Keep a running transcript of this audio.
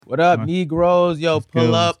What up, Negroes? Yo, What's pull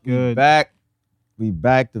good? up. What's good? We back. We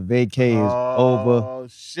back. The vacay is over. Oh,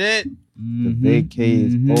 shit. The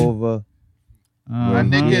vacay is over. My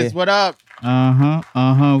niggas, what up?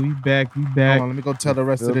 We back. We back. Hold on, let me go tell the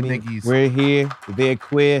rest of the Feel me? niggas. We're here. They're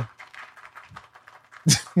queer.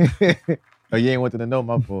 Oh, you ain't wanting to know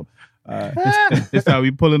my fault. This how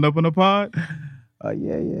we pulling up on the pod?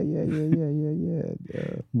 Yeah.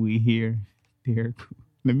 We here. They're cool.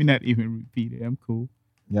 Let me not even repeat it. I'm cool.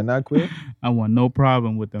 Y'all not queer? I want no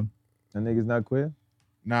problem with them. That niggas not queer?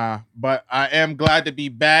 Nah, but I am glad to be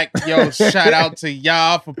back. Yo, shout out to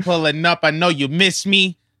y'all for pulling up. I know you miss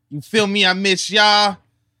me. You feel me? I miss y'all.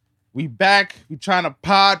 We back. We trying to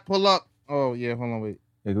pull up. Oh, yeah, hold on, wait.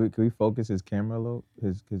 Hey, can we focus his camera a little?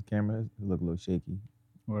 His camera look a little shaky.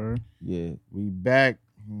 Word. Yeah. We back.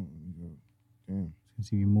 Damn.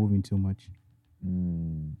 Since you moving too much.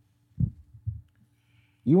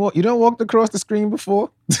 You don't walk across the screen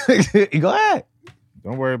before? Go ahead.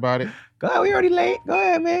 Don't worry about it. Go ahead. We already late. Go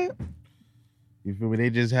ahead, man. You feel me?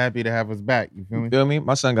 They just happy to have us back. You feel me? You feel me?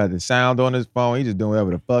 My son got the sound on his phone. He just doing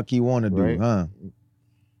whatever the fuck he want to do, Right. huh?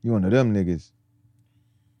 You one of them niggas.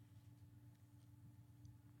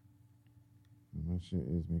 My shit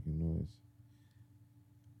is making noise.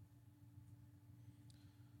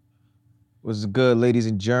 What's good, ladies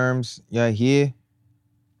and germs? Y'all here?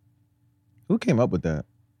 Who came up with that?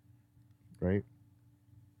 Right?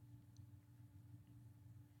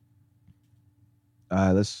 All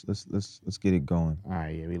right, let's get it going. All right,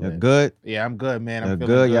 yeah, we Y'all lit. good? Yeah, I'm good, man. I'm Y'all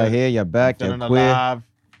feeling good? Y'all here? Y'all back? I'm Y'all feeling queer? alive.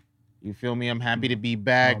 You feel me? I'm happy to be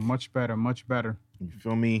back. Oh, much better. You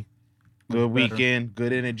feel me? Much Good better. weekend,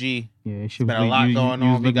 good energy. Yeah, it should Been a lot going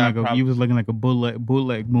on. We got you was looking like a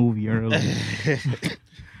bootleg movie earlier.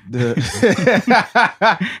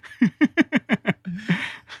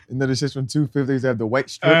 You know the shit's from 250s that have the white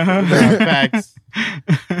strip. Facts.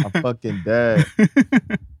 I'm fucking dead.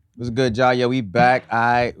 What's good, y'all? Yeah, we back.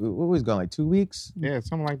 What was going like 2 weeks? Yeah,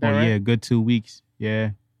 something like that, Oh right? yeah, good 2 weeks. Yeah.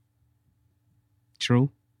 True.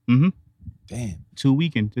 Mm-hmm. Damn. 2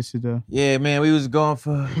 weekends. This is the Yeah, man, we was going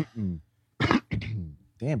for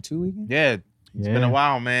damn 2 weekends. Yeah, it's been a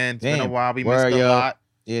while, man. It's been a Damn. while. We Word, missed a yo. lot.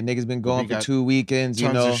 Yeah, niggas been going We for got 2 weekends. Tons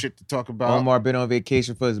You know, of shit to talk about. Omar been on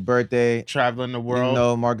vacation for his birthday. Traveling the You world.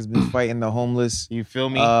 know, Marcus been fighting the homeless. You feel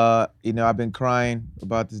me? You know, I've been crying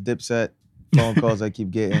about this Dipset phone calls I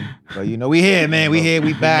keep getting. But you know, we here, man. We here.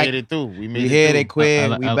 We back. We made it through. We We here. They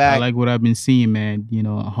quit. We back. I like what I've been seeing, man. You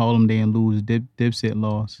know, Harlem didn't lose. Dipset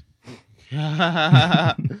lost.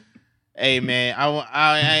 Hey, man,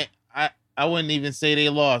 I wouldn't even say they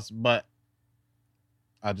lost, but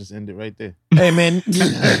I'll just end it right there. Hey, man.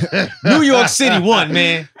 New York City won,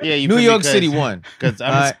 man. Yeah, you New feel me? York City won. Because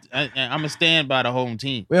I'm Alright. a stand by the home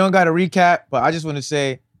team. We don't got to recap, but I just want to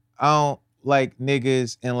say I don't like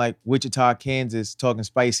niggas in like Wichita, Kansas talking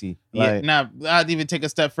spicy. Yeah, Like, now I'd even take a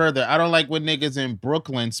step further. I don't like when niggas in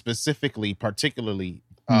Brooklyn specifically, particularly,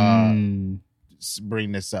 bring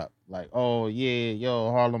this up. Like, oh yeah,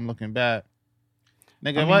 yo, Harlem looking bad.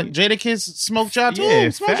 Nigga, what? Jada Kiss smoked y'all too? Yeah,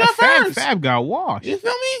 Smoked y'all first. Fab got washed. You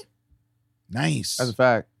feel me? Nice. that's a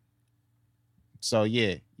fact. So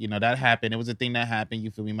yeah, you know, that happened. It was a thing that happened. You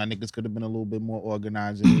feel me? My niggas could have been a little bit more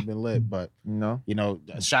organized and it would have been lit. But You know,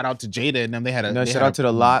 shout out to Jada and them. They had a shout out to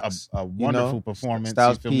the Lots. a wonderful performance.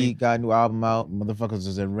 Styles you feel me? P got a new album out. Motherfuckers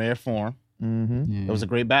was in rare form. Mm-hmm. It was a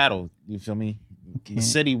great battle. You feel me? The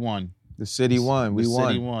city won. The city won. We The won.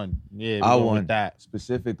 city won. Yeah, we I go won with that.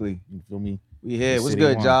 specifically. You feel me? We here. The What's city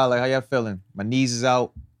good, won. y'all? Like, how y'all feeling? My knees is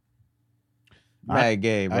out. Mad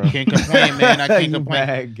gay, bro. I can't complain, man. I can't You complain.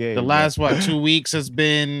 mad gay, The bro. last 2 weeks has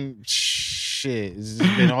been shit. It's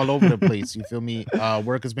just been all over the place. You feel me?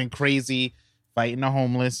 Work has been crazy. Fighting the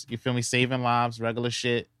homeless. You feel me? Saving lives. Regular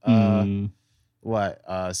shit.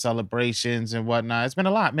 Celebrations and whatnot. It's been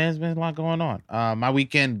a lot, man. It's been a lot going on. My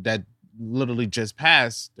weekend that literally just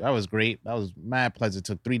passed. That was great. That was mad pleasant.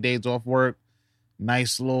 Took 3 days off work.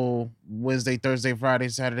 Nice little Wednesday, Thursday, Friday,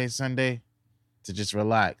 Saturday, Sunday to just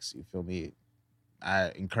relax. You feel me?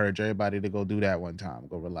 I encourage everybody to go do that one time.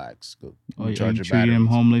 Go relax. Go Oh, you recharge your treating them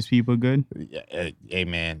batteries. homeless people good? Yeah, hey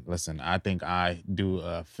man, listen. I think I do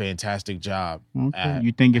a fantastic job. Okay.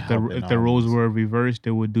 You think if the helping roles homeless. were reversed,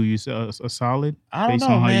 it would do you a solid? I don't based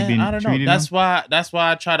know, on how man. you've been I don't know. treating That's them?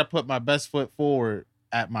 why I try to put my best foot forward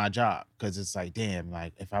at my job, because it's like, damn,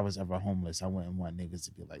 like if I was ever homeless, I wouldn't want niggas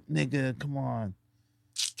to be like, nigga, come on,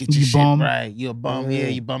 get your You shit bum. right. You a bum, yeah,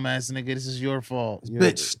 you bum ass nigga. This is your fault.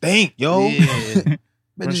 Bitch stink, yo. Yeah. Bitches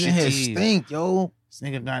Brush in your here teeth. stink, yo. this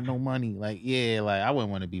nigga got no money. Like, yeah, like I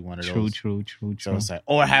wouldn't want to be one of True, those. true. So it's like,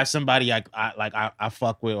 or have somebody I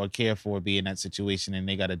fuck with or care for be in that situation, and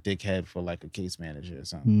they got a dickhead for like a case manager or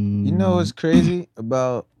something. You know what's crazy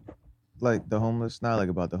about like the homeless? Not like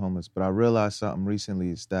about the homeless, but I realized something recently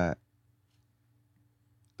is that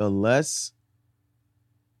I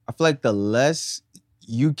feel like the less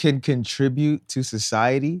you can contribute to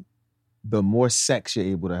society, the more sex you're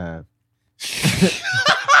able to have.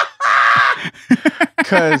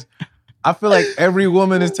 Because I feel like every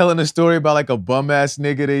woman is telling a story about like a bum ass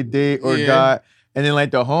nigga they date or got. And then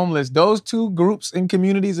like the homeless, those two groups and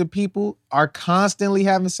communities of people are constantly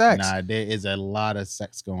having sex. Nah, there is a lot of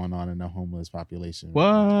sex going on in the homeless population. What?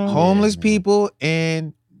 Homeless man. people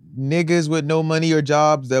and niggas with no money or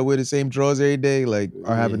jobs that wear the same drawers every day, like,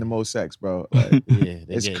 are having the most sex, bro. Like, Yeah,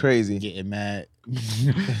 it's crazy. Getting mad,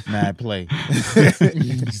 mad play,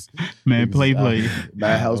 Man, play.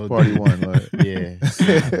 Bad house party one. Like. Yeah.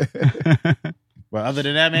 But other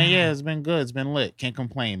than that, man, yeah, it's been good. It's been lit. Can't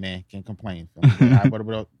complain, man. Can't complain. What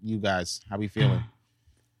about you guys? How we feeling?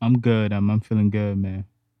 I'm good. I'm feeling good, man.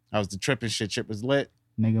 How's the trip and shit? Trip was lit.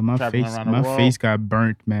 Nigga, my Traveling around the my world. face got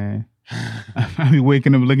burnt, man. I be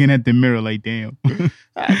waking up looking at the mirror like, damn.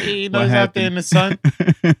 I mean, you know, What it's out there happened? in the sun.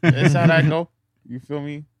 That's how that go. You feel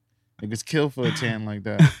me? Niggas kill for a tan like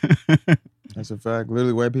that. That's a fact.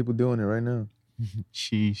 Literally, white people doing it right now.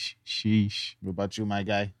 Sheesh. What about you, my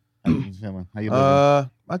guy? How you feeling? How you living?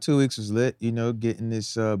 My 2 weeks was lit. You know, getting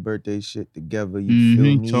this birthday shit together. You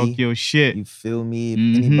feel me? Talk your shit. You feel me? If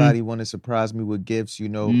Mhm. anybody want to surprise me with gifts, you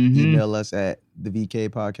know, Mhm. email us at the VK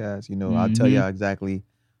podcast. You know, I'll tell y'all exactly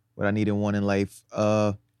what I need and want in life.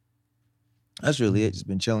 That's really it. Just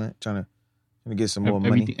been chilling, trying to get some more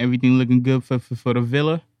money. Everything looking good for the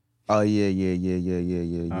villa. Oh yeah.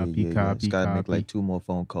 Copy, Just gotta make copy. like 2 more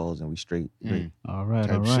phone calls and we straight. All right,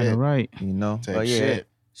 Type all right, shit. all right. You know? Type But yeah,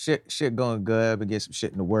 shit. shit going good. I've been getting some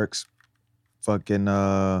shit in the works. Fucking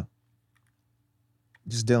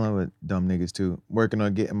just dealing with dumb niggas too. Working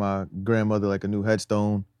on getting my grandmother like a new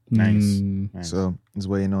headstone. Nice. Mm. So I was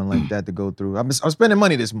waiting on like that to go through. I'm spending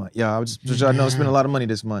money this month. Yeah, I was just y'all know I'm spending a lot of money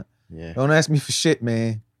this month. Yeah. Don't ask me for shit,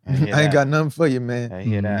 man. I hear I ain't that. got nothing for you, man. I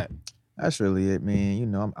hear that. That's really it, man. You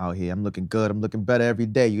know, I'm out here. I'm looking good. I'm looking better every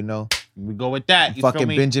day, you know. We go with that. You feel Fucking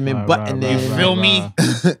me? Benjamin Right, Button. right, there. You feel me?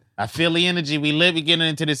 I feel the energy. We getting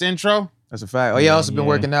into this intro. That's a fact. Oh yeah, I also been Yeah.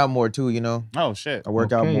 working out more too, you know. Oh shit. I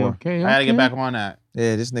work out more. Okay. I gotta get back on that.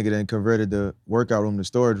 Yeah, this nigga done converted the workout room to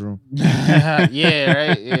storage room. Yeah,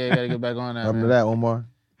 right. Yeah, gotta get back on that. Up to man. that, Omar.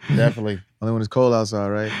 Definitely. Only when it's cold outside,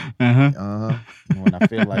 right? Uh-huh. Uh-huh. When I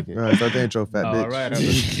feel like it. All right, start the intro, fat bitch. All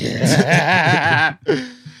right.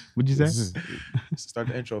 What'd you say? Start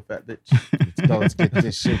the intro, fat bitch. Let's get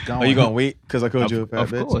this shit going. Are you gonna wait? Because I called you a fat Of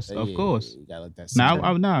bitch. course, Yeah, of yeah, course. You gotta let that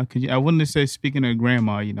Nah, cause I wouldn't have said speaking of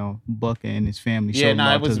grandma, you know, Bucka and his family. Yeah, showed no,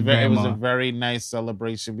 love it was to his it was a grandma. very nice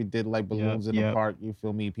celebration. We did like balloons in the yep. park. You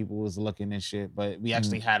feel me? People was looking and shit, but we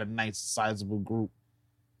actually had a nice sizable group.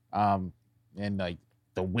 And like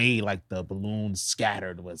the way like the balloons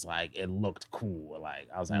scattered was like it looked cool. Like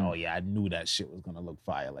I was like, oh yeah, I knew that shit was gonna look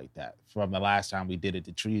fire like that. From the last time we did it,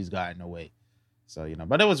 the trees got in the way. So you know,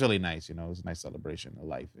 but it was really nice. You know, it was a nice celebration of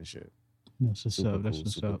life and shit. That's what's Super up. cool. That's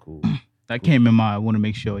what's Super up. cool. That came in mind. I want to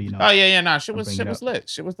make sure, you know. Oh yeah, nah. Shit I'll was bring shit it was up. lit.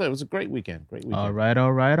 Shit was lit. It was a great weekend. Great weekend. All right.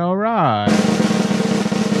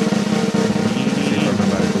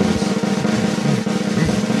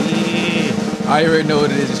 I already know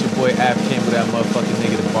what it is. It's your boy Av King with that motherfucking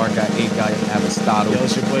nigga, the bar guy, 8 guy, and Aristotle. Yo,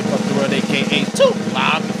 it's your boy Buck the World, aka 2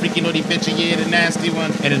 Live, the freaking naughty bitch, yeah, the nasty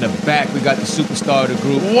one. And in the back, we got the superstar of the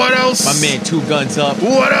group. What else? My man, 2 Guns Up.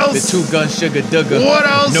 What else? The 2 Gun Sugar Dugger. What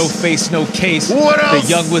else? No face, no case. What else? The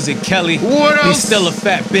young Wizard Kelly. What else? He's still a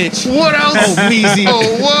fat bitch. What else? Oh, Meezy.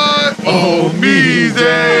 Oh, what? Oh,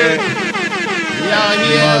 Meezy. Y'all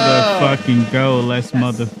here. Motherfucking go. Let's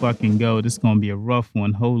motherfucking go. This is going to be a rough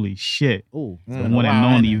one. Holy shit. Ooh, The one and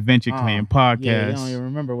only Venture Clan Yeah, you podcast. don't even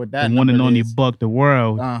remember what The that one and number only is. Buck the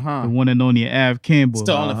World. Uh-huh. The one and only Av Campbell.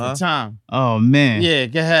 Stolen for time. Oh, man. Yeah,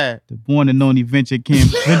 go ahead. The one and only Venture Clan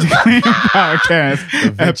podcast.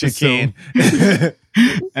 Venture Clan.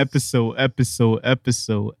 Episode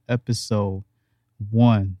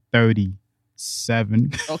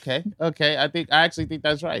 137. Okay. I actually think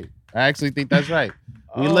that's right.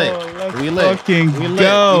 We lit. Let's We lit. fucking We lit.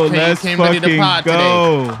 go. You Let's came ready to fucking pod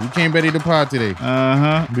go. today. You came ready to pod today.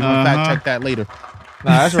 Uh-huh. We're gonna fact check that later.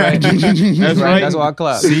 Nah, that's right. That's right. That's why I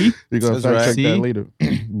clap. See? We're gonna That's fact right. check See? that later.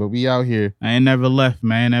 But we out here. I ain't never left,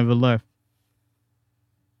 man. I ain't never left.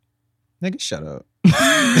 Nigga, shut up.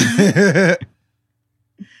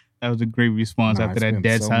 That was a great response Nah, after it's that been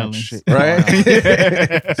dead so much silence. shit.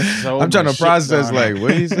 Right? So I'm trying much to shit process going on. like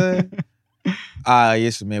what he said.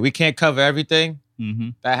 Yes, man. We can't cover everything Mm-hmm.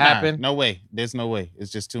 that Nah, happened. no way. There's no way.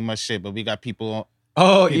 It's just too much shit. But we got people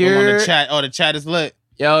Oh, on the yeah. chat. Oh, the chat is lit.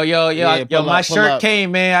 Yo, Yeah, pull my up, pull shirt up.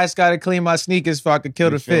 came, man. I just gotta clean my sneakers so I could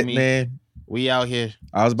kill You the feel fit, me? man. We out here.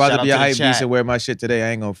 I was about Shout to be out a to the hype beast chat. and wear my shit today.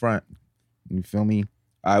 I ain't gonna front. You feel me?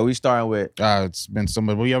 All right, we starting with It's been so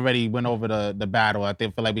much. We already went over the battle. I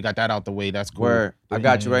feel like we got that out the way. That's cool. where I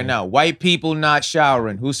got you right now. White people not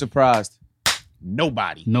showering. Who's surprised?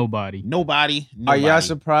 Nobody. Nobody. Are y'all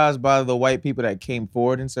surprised by the white people that came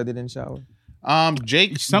forward and said they didn't shower?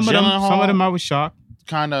 Jake Some of them I was shocked.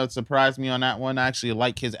 kind of surprised me on that one. I actually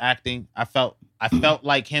like his acting. I felt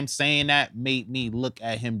like him saying that made me look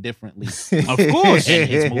at him differently Of course. in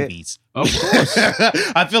his movies. Of course.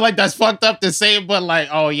 I feel like that's fucked up to say, but like,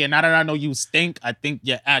 oh yeah, now that I know you stink, I think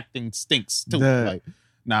your acting stinks too. Nah. Like,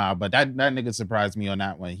 nah, but that nigga surprised me on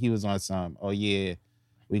that one. He was on some, oh yeah,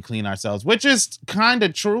 we clean ourselves, which is kind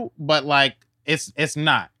of true, but like, it's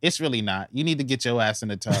not. It's really not. You need to get your ass in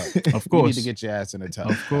the tub. Of You need course. to get your ass in the tub.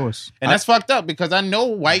 Of course. And that's fucked up because I know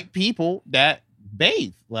white people that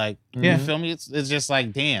bathe. Like, Yeah. you feel me? It's just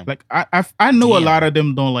like, damn. Like I know a Damn. lot of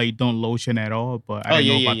them don't lotion at all, but I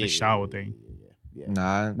didn't know about the shower thing. Yeah.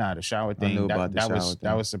 Nah, Nah, the shower I thing. knew about the that shower was thing.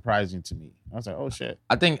 that was surprising to me. I was like, oh shit.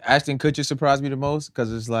 I think Ashton Kutcher surprised me the most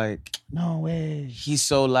because it's like No way. he's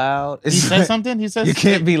so loud. He It's said like, something. He says you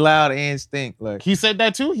can't be loud and stink. Like He said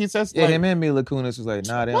that too. He says yeah, like, him and Mila Kunis was like,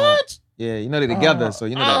 nah, they don't. what? Yeah, you know they're together, Oh, so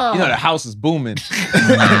you know the house is booming.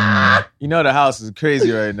 You know the house is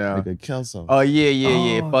crazy right now. Nigga, kill some. Oh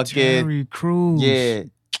yeah. Fuck it. Terry Crews. Yeah.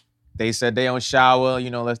 They said they don't shower,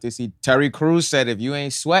 unless they see. Terry Crews said if you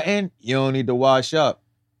ain't sweating, you don't need to wash up.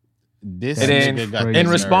 This And then nigga got crazy. In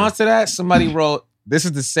this response to that, somebody wrote, "This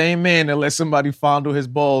is the same man that let somebody fondle his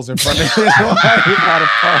balls in front of his wife at a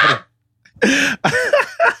party."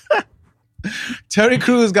 Terry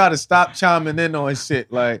Crews got to stop chiming in on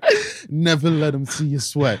shit. Like, nerve. Never let them see you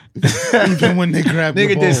sweat, even when they grab your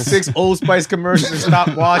nigga did balls. 6 Old Spice commercials and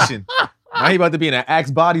stopped washing. Now he about to be in an Axe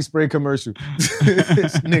body spray commercial.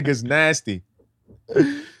 This nigga's nasty.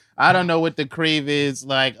 I don't know what the crave is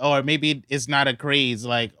like, or maybe it's not a craze,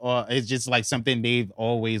 like, or it's just like something they've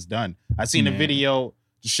always done. I seen a Yeah. video.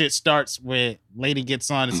 The shit starts where lady gets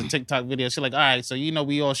on. It's a TikTok video. She's like, all right, so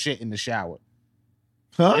we all shit in the shower.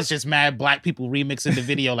 Huh? It's just mad black people remixing the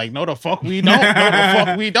video. Like, no, the fuck we don't. No, the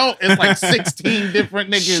fuck we don't. It's like 16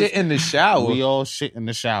 different niggas. Shit in the shower. We all shit in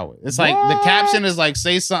the shower. It's like the caption is like,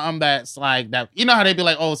 say something that's like that. You know how they be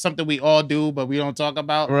like, oh, something we all do, but we don't talk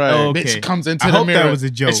about. Right. Oh, Bitch okay. comes into I the hope mirror. that was a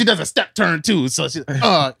joke. And she does a step turn too. So she's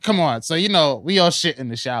come on. So we all shit in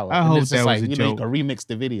the shower. I And hope it's just that was like, a you joke. can remix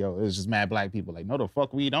the video. It's just mad black people like, no, the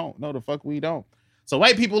fuck we don't. No, the fuck we don't. So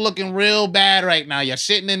white people looking real bad right now. You're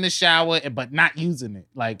shitting in the shower, but not using it.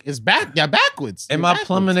 Like it's back. You're backwards. In You're my backwards.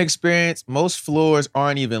 plumbing experience, most floors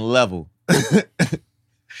aren't even level.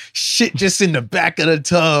 Shit just in the back of the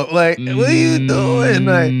tub. Like, what are you doing?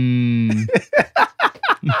 Like,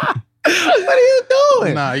 what are you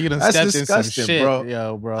doing? Nah, you done That's stepped in some disgusting, shit, bro.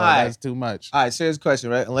 yo, bro. Alright. That's too much. All right, serious question,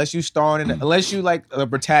 right? Unless you like a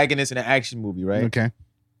protagonist in an action movie, right? Okay.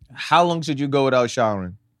 How long should you go without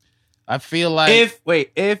showering? I feel like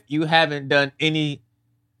If you haven't done any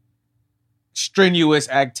strenuous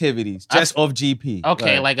activities, just off GP.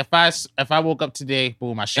 okay, like if I woke up today,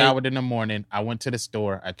 boom, I showered in the morning, I went to the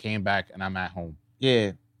store, I came back, and I'm at home.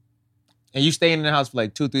 yeah, and you staying in the house for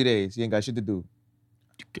like 2-3 days, you ain't got shit to do.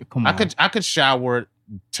 Come on. I could shower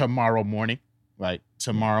tomorrow morning, like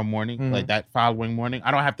Mhm. like that following morning.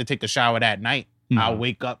 I don't have to take a shower that night. No. I'll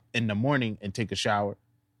wake up in the morning and take a shower.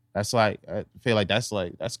 That's like I feel like that's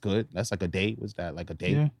good. That's like a day. Was that like a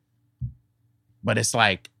day? Yeah. But it's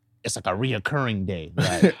like a reoccurring day.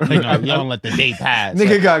 Like, you don't let the day pass. Nigga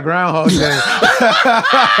Like, got Groundhog Day.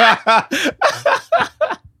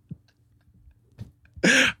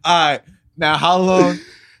 All right, now how long?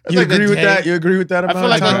 It's You like a agree with day. that? You agree with that I amount feel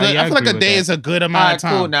like of a time? good, Yeah, I I feel like agree a with day that. is a good All amount right, of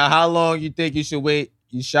time. cool. Now, how long you think you should wait?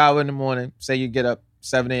 You shower in the morning. Say you get up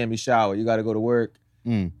 7 a.m. You shower. You got to go to work.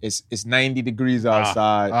 Mm. It's 90 degrees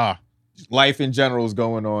outside. Life in general is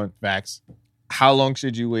going on. Facts. How long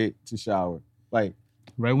should you wait to shower? Like,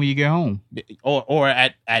 Right when you get home. Or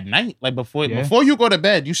at night, like before Yeah. you go to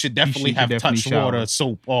bed, you should definitely should have definitely touch shower. water,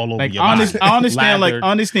 soap all over Like your honest, body. I understand. Like Lathered,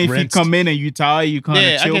 honestly, if you rinsed. come in and you tired, you kind of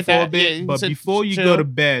Yeah, I chill get for a that. bit. Yeah, you but said before you chill. go to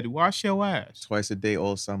bed, wash your ass. twice a day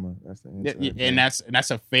all summer. That's the answer. Yeah, and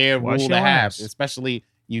that's a fair Wash rule to your have, ass. especially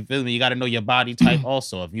You feel me? You got to know your body type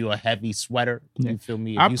also. If you're a heavy sweater, Yeah. you feel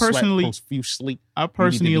me? If I you personally- sweat profusely, I be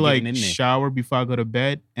personally getting like in there. shower before I go to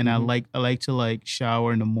bed, and Mhm. I like to like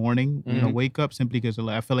shower in the morning when I Mhm. wake up, simply because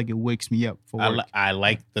I feel like it wakes me up for work. I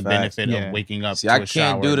like the Facts. benefit Yeah. of waking up See, to I a can't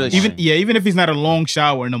shower do in the the morning. even if it's not a long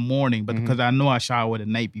shower in the morning, but Mhm. because I know I showered the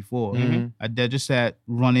night before, Mhm. I just had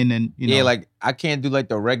running and you know. Yeah, like I can't do like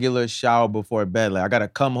the regular shower before bed. Like I gotta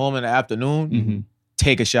come home in the afternoon, Mhm.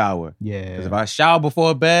 take a shower. Yeah. Because if I shower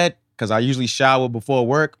before bed, because I usually shower before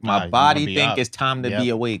work, you my wanna body be think up. it's time to Yep. be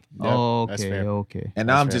awake. Yep, Oh, that's okay, fair. okay. And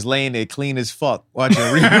now That's I'm fair. just laying there clean as fuck, watching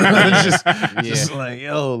reruns. just, Yeah. just like,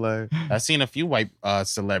 yo, like. I've seen a few white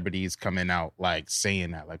celebrities coming out like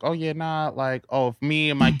saying that, like, oh yeah, nah, like, oh, if me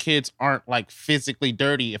and my kids aren't like physically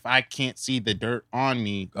dirty, if I can't see the dirt on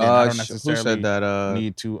me, then I don't Who necessarily said that?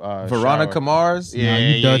 need to Veronica shower. Mars? Nah,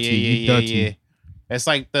 you dirty, you dirty. It's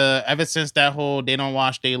like ever since that whole they don't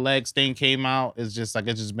wash their legs thing came out, it's just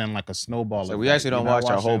been like a snowball. So we effect. actually don't We're not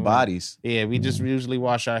wash our whole washing- bodies. Yeah, we just usually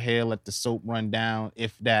wash our hair, let the soap run down,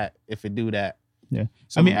 if it do that. Yeah.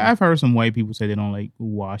 So, I mean, I've heard some white people say they don't like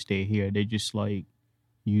wash their hair. They just like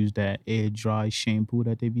use that air dry shampoo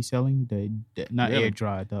that they be selling. Not Really? air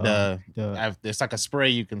dry. The it's like a spray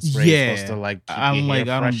you can spray. Yeah. It's supposed to like keep I'm your like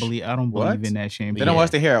hair I don't fresh. believe What? in that shampoo. They don't Yeah.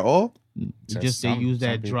 wash their hair at all? To Just they some- use some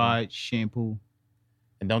that people. dry shampoo.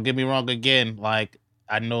 And don't get me wrong again, like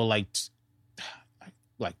I know like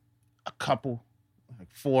a couple, like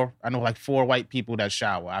four. I know like 4 white people that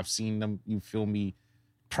shower. I've seen them, you feel me,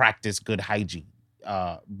 practice good hygiene.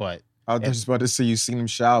 But I was just about to say you seen them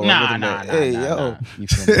shower. nah. Hey, yo. You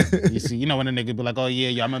feel me? You see, when a nigga be like, oh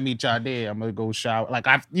yeah, I'm gonna meet y'all there. I'm gonna go shower. Like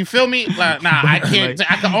you feel me? Like, nah, I can't.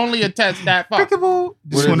 I can only attest that. Fuck. Just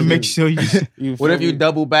What want to if make you- sure you. You What feel if you me?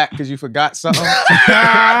 double back because you forgot something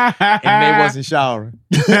and they wasn't showering?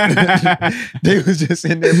 They was just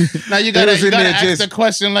in there. Now you They gotta was in there ask just- the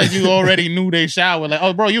question like you already knew they showered. Like,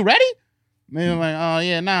 oh, bro, you ready? Man, like, oh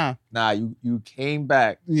yeah, nah, Nah, you came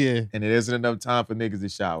back yeah. and it isn't enough time for niggas to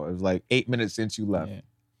shower. It was like 8 minutes since you left. Yeah.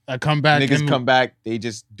 I come back. Niggas and- come back, they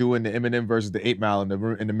just doing the Eminem versus the 8 Mile in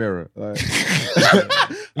the mirror. Like,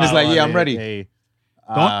 it's like, yeah, I'm ready. Hey,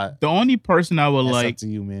 The only person I would that's like, up to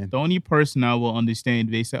you, man. the only person I will understand,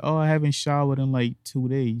 they say, "Oh, I haven't showered in like 2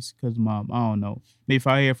 days because mom." I don't know. Maybe if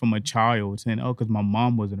I hear from a child saying, "Oh, because my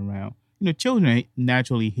mom wasn't around." You know, children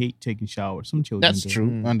naturally hate taking showers. Some children That's do. true.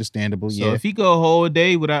 Mm. Understandable. So Yeah. if you go a whole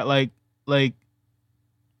day without like,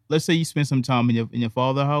 let's say you spend some time in your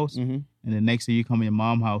father's house, hmm and the next day you come in your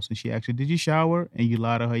mom's house and she asks you, "Did you shower?" and you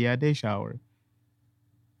lie to her, "Yeah, I did shower."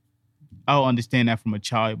 I'll understand that from a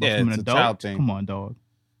child, but Yeah, from an it's a adult, child thing. come on, dog.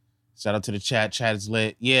 Shout out to the chat. Chat is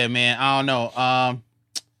lit. Yeah, man. I don't know. I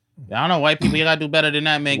don't know. White people, you gotta do better than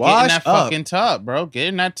that, man. Get in Wash that up. fucking tub, bro. Get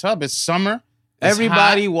in that tub. It's summer. It's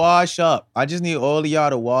Everybody hot. wash up. I just need all of y'all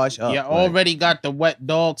to wash up. You Like, already got the wet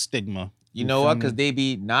dog stigma. you know what? Because they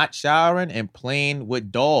be not showering and playing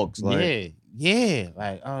with dogs. Like, yeah.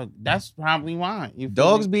 Like, that's probably why. You feel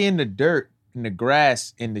dogs me? be in the dirt, in the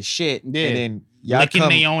grass, in the shit. Yeah. And then y'all licking come,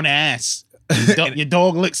 their own ass. Your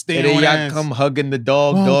dog licks and their then own y'all ass. come hugging the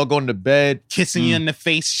dog, Oh. dog on the bed. Kissing you in the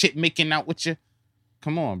face, shit making out with you.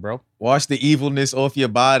 Come on, bro. Wash the evilness off your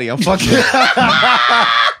body. I'm fucking.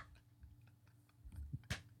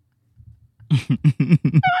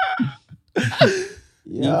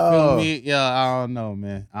 You feel me? Yeah, I don't know,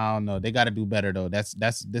 man. I don't know. They got to do better though. This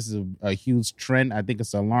is a huge trend. I think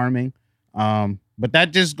it's alarming. But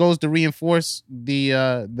that just goes to reinforce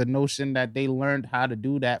the notion that they learned how to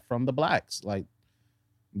do that from the blacks. Like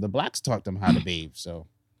the blacks taught them how to bathe. So,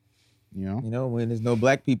 you know, You know, when there's no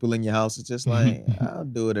black people in your house, it's just like, I'll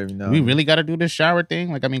do it every now and we then. really got to do this shower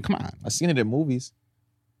thing. Like, I mean, come on. I seen it in movies.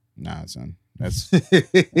 Nah, son. That's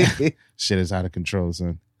shit is out of control,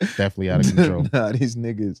 son. Definitely out of control. Nah, these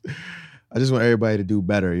niggas. I just want everybody to do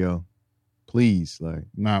better, yo. Please, like.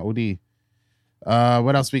 Nah, OD.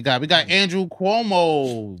 What else we got? We got Andrew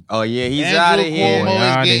Cuomo. Oh yeah, he's Andrew out of here. Cuomo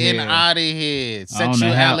Outta is getting here. out of here. I don't Sexual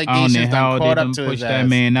know how allegations they done caught up done to push his that ass.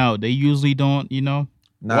 man out. They usually don't, you know.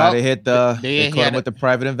 Nah, Well, they hit they caught him had with the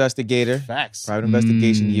private investigator. Facts. Private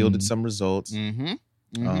investigation Mm. yielded some results. Mm-hmm.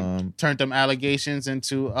 Turned Turned them allegations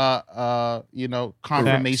into Yeah,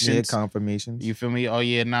 confirmations. confirmations. You feel me? Oh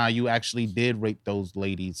yeah, nah, you actually did rape those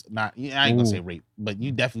ladies. Not, I ain't gonna Ooh. say rape, but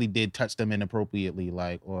you definitely did touch them inappropriately,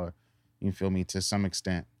 like, or you feel me, to some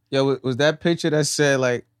extent. Yo, was that picture that said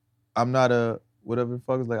like, I'm not a whatever the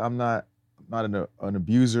fuck is like, I'm not an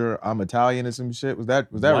abuser. I'm Italian or some shit. Was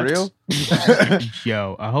that What? real?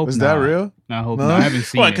 Yo, I hope Was not. that real? I hope No? not. I haven't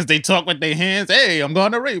seen What? it. Because they talk with their hands. Hey, I'm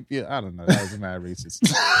going to rape you. I don't know. That was mad racist.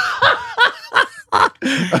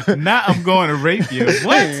 Not I'm going to rape you. What?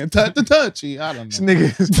 Man, touchy. I don't This know.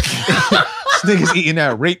 niggas eating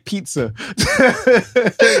that rape pizza.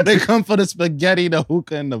 They come for the spaghetti, the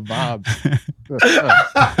hookah, and the vibes.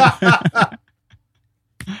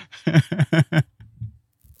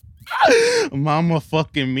 Mama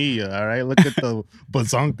fucking Mia, all right? Look at the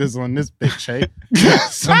bazonkas on this bitch, hey?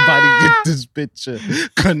 Somebody get this bitch a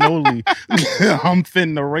cannoli. I'm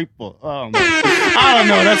finna rape her. Oh, my. I don't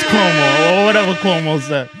know. That's Cuomo or whatever Cuomo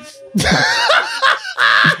said.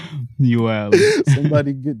 You out.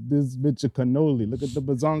 Somebody get this bitch a cannoli. Look at the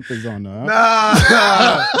bazonkas on her.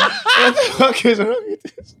 Huh? Nah. What the fuck is wrong with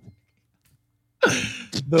this?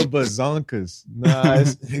 The bazonkas. Nah,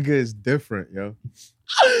 this nigga is different, yo.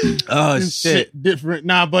 Oh, This shit. different.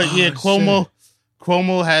 Nah, but yeah, Oh,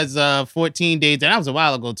 Cuomo has 14 days, and that was a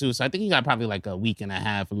while ago too. So I think he got probably like a week and a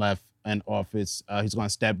half left in office. He's going to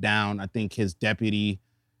step down. I think his deputy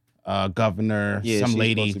governor, Yeah, some she's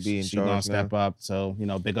lady, supposed to be in she's going charge to step up. So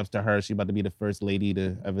big ups to her. She's about to be the first lady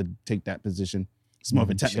to ever take that position. It's more of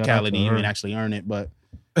a Shout out to technicality. You her. ain't actually earn it, but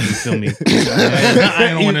you feel me? I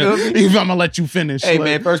don't want to. I'm gonna let you finish. Hey, Like,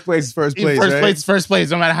 man, first place is first place, right? place is first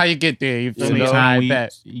place. No matter how you get there, you feel me? know? I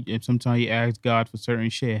bet. Sometimes you ask God for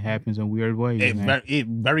certain shit. It happens in weird ways. Man.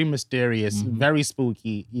 Very mysterious, Mhm. very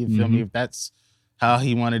spooky. You feel me? If that's how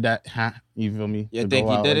he wanted that, you feel me? You to think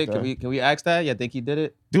go he out did like it? that. Can we ask that? You think he did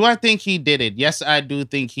it? Do I think he did it? Yes, I do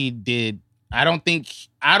think he did. I don't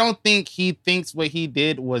think he thinks what he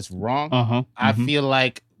did was wrong. I feel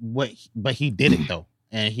like but he did it though,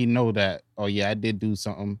 and he know that. Oh yeah, I did do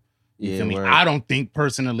something. You feel me? word. I don't think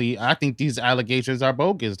personally. I think these allegations are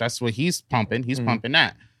bogus. That's what he's pumping. He's pumping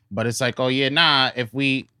that. But it's like, oh yeah, nah. If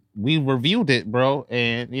we reviewed it, bro,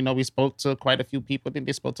 and we spoke to quite a few people. I think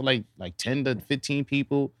they spoke to like 10 to 15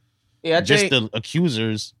 people. Yeah, I Just think the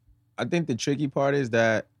accusers. I think the tricky part is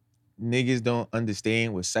that niggas don't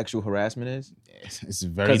understand what sexual harassment is. It's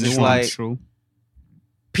very 'Cause it's nuanced. like- True.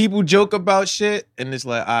 People joke about shit, and it's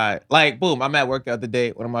like, all right. Like, boom, I'm at work the other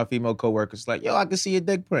day. One of my female coworkers like, yo, I can see your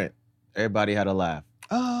dick print. Everybody had a laugh.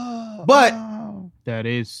 Oh, But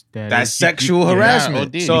That's that's sexual yeah,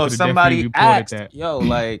 harassment. OD. So You if could've somebody definitely reported asked, that. yo,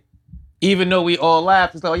 like, even though we all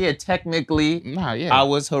laughed, it's like, oh, yeah, technically, Nah, yeah, I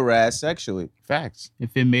was harassed sexually. facts.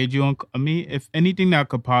 If it made you, if anything that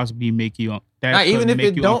could possibly make you, that Nah, could even if make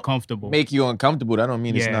it you don't uncomfortable. Make you uncomfortable. That don't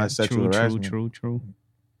mean it's yeah, not sexual harassment. True.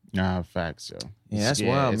 Nah, facts, yo. Yeah, that's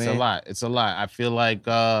wild, it's man. a lot. It's a lot. I feel like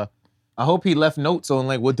I hope he left notes on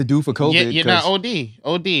like what to do for COVID. yeah, you're not 'cause-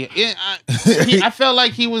 OD. Yeah, I felt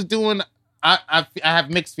like he was doing. I have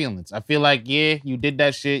mixed feelings. I feel like you did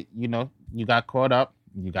that shit. You got caught up.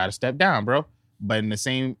 You got to step down, bro. But in the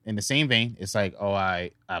same vein, it's like, oh,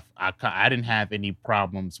 I didn't have any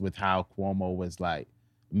problems with how Cuomo was like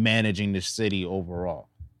managing the city overall.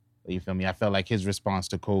 You feel me? I felt like his response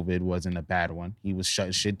to COVID wasn't a bad one. He was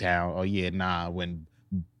shutting shit down. Oh yeah, nah. When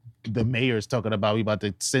the mayor's talking about we about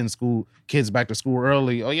to send kids back to school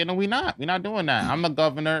early. Oh yeah, no, we not doing that. I'm the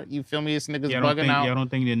governor. You feel me? This nigga's bugging out. Y'all don't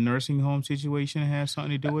think the nursing home situation has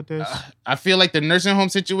something to do with this? I feel like the nursing home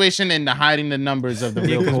situation and the hiding the numbers of the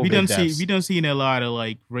Yeah, real because COVID we done seen a lot of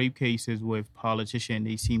like rape cases with politicians.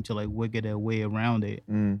 They seem to like wiggle their way around it.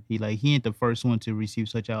 Mm. He ain't the first one to receive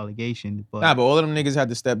such allegations. But Nah, but all of them niggas had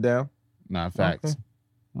to step down. Nah, facts.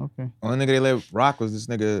 okay. Only nigga they let rock was this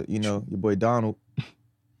nigga, your boy Donald.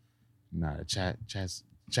 Nah, the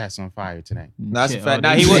chat's on fire today. Nah, that's a Shit, fact. oh,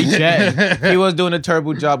 Nah, they he was chatting. he was doing a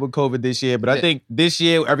terrible job with COVID this year, but I think this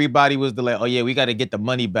year everybody was like, oh yeah, we got to get the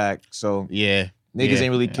money back. So Yeah, niggas yeah.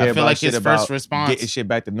 ain't really care I feel about like shit his about first response getting shit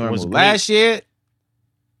back to normal. was great. Last year,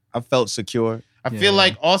 I felt secure. I feel Yeah.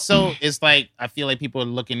 like also it's like I feel like people are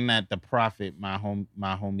looking at the profit my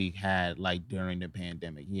homie had like during the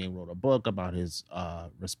pandemic. He wrote a book about his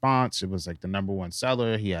response. It was like the #1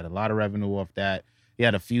 seller. He had a lot of revenue off that. He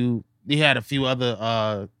had a few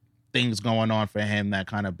other things going on for him that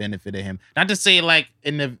kind of benefited him. Not to say like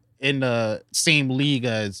in the same league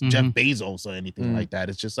as Jeff Bezos or anything like that.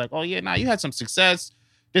 It's just like, oh yeah, nah, you had some success,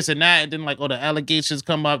 this and that, and then like all the allegations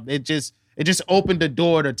come up. It just opened the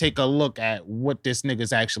door to take a look at what this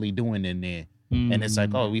nigga's actually doing in there. And it's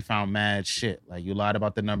like, oh, we found mad shit. Like you lied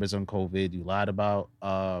about the numbers on COVID. You lied about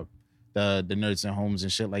the nursing homes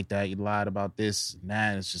and shit like that. You lied about this and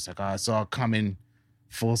that. It's just like, oh, it's all coming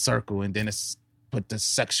full circle. And then it's put the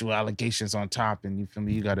sexual allegations on top. And you feel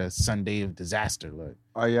me? You got a Sunday of disaster. Look,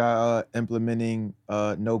 Are y'all implementing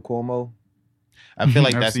no Cuomo? I feel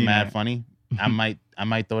like I've that's seen mad that. funny. I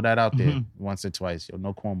might throw that out there once or twice. Yo,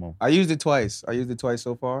 no Cuomo. I used it twice.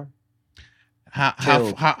 so far.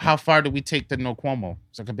 Killed. How far do we take the no Cuomo?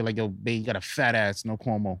 So I could be like, yo, babe, you got a fat ass, no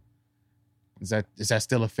Cuomo. Is that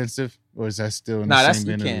still offensive, or is that still in Nah, the that's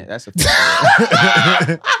same you vein? can't. That's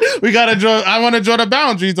a We gotta draw. I want to draw the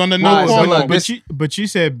boundaries on the no Alright, so Cuomo. look, But you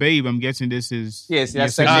said babe. I'm guessing this is Yeah, see,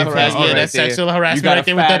 that's your sexual significant harassment. other. yeah, right that's there. sexual You harassment got right a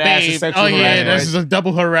there with the fat ass of babe. sexual Oh yeah, harassment, that's right? just a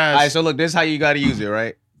double harass. All right, so look, this is how you got to use it,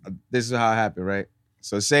 right? This is how it happened, right?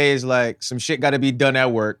 So say it's like some shit got to be done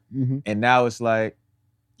at work, Mhm. and now it's like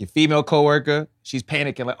your female coworker, she's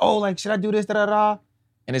panicking, like, oh, like, should I do this, da-da-da?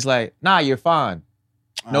 And it's like, nah, you're fine.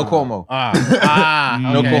 No Cuomo.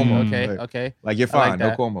 No okay, Cuomo. Okay, Like, okay. Like, you're I fine, like no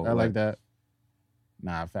that. Cuomo. I like that.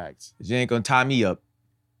 Nah, facts. You ain't gonna tie me up.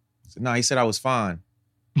 So, nah, he said I was fine.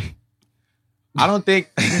 I don't think,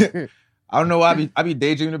 I don't know why I be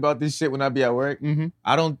daydreaming about this shit when I be at work. Mm-hmm.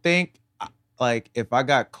 I don't think, like, if I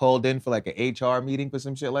got called in for like an HR meeting for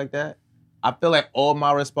some shit like that, I feel like all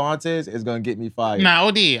my responses is gonna get me fired. Nah,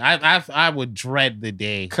 OD, I would dread the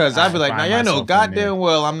day. Cause I'd be like, nah, you know, goddamn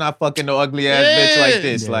well, I'm not fucking no ugly ass bitch like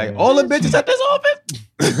this. Yeah. Like, all the bitches at this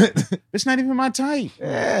office? It's not even my type.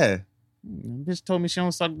 Yeah. Bitch told me she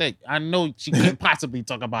don't suck dick. I know she can't possibly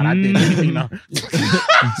talk about. I did it, you know.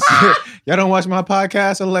 Y'all don't watch my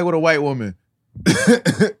podcast? I look like with a white woman.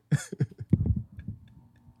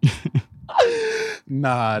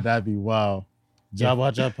 Nah, that'd be wild. Y'all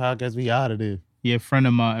watch our podcast, we out of there. Yeah, a friend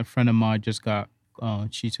of mine just got.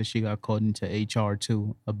 She said she got called into HR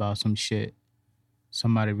too about some shit.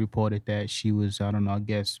 Somebody reported that she was, I don't know, I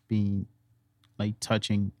guess being like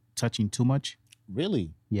touching too much.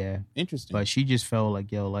 Really Yeah, interesting. but she just felt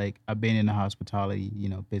like, yo, like I've been in the hospitality,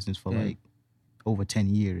 business for like over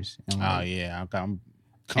 10 years. And Oh like, yeah, I'm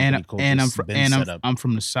I'm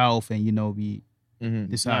from the South, and we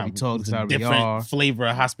Mm-hmm. this is how we talk, this is how we different are. flavor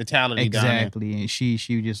of hospitality. Down Exactly, and she was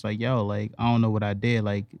just like, yo, like I don't know what I did.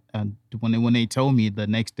 Like when they told me the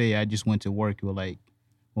next day, I just went to work with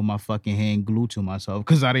my fucking hand glued to myself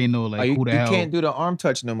because I didn't know like you, who the you hell. can't do the arm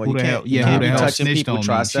touch no more. Who You the hell? can't, Yeah, you who can't the be hell touching snitched people on me?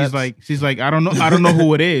 triceps. She's like, I don't know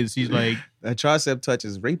who it is. She's like, That tricep touch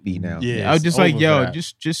is rapey now. Yeah. I was it's just like, over yo, that.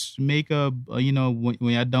 just make when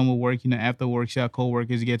y'all done with work, after work, y'all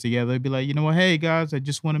co-workers get together, be like, you know what, hey guys, I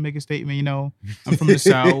just want to make a statement. I'm from the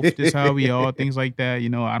South. This is how we are. Things like that.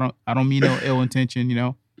 I don't mean no ill intention.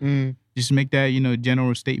 Just make that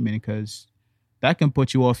general statement because that can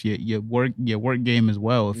put you off your work game as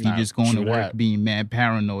well if you Nah, just going to true work that. being mad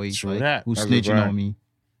paranoid. True like, that. who's That's a snitching fact. on me?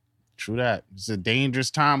 True that. It's a dangerous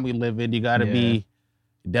time we live in. You gotta Yeah.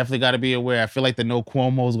 definitely gotta be aware. I feel like the no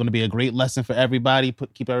Cuomo is gonna be a great lesson for everybody.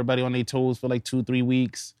 Keep everybody on their toes for like 2-3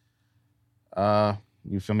 weeks.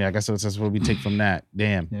 You feel me? I guess that's what we take from that.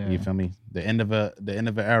 Damn. Yeah. You feel me? The end of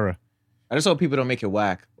an era. I just hope people don't make it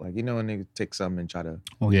whack. Like, when they take something and try to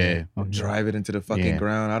Oh Yeah. Oh, drive it into the fucking Yeah.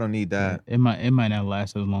 ground. I don't need that. It might not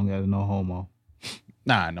last as long as no homo.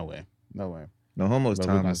 Nah, no way. No way. No homo's But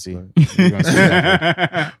we're gonna timeless. see. but- We're gonna see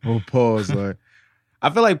that. Oh, pause. Like,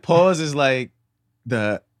 I feel like pause is like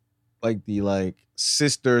the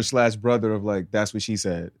sister / brother of like that's what she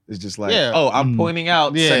said. It's just like, Yeah. oh, I'm Mm. pointing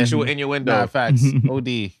out Yeah. sexual innuendo. Nah, facts.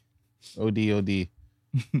 OD. OD.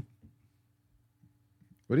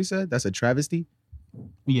 What he said? That's a travesty.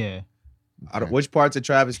 Yeah, Which part's a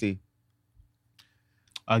travesty?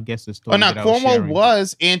 I guess the story. Oh, now that I was Cuomo sharing.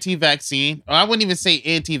 was anti-vaccine. Or I wouldn't even say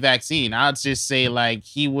anti-vaccine. I'd just say like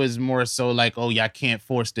he was more so like, oh, y'all can't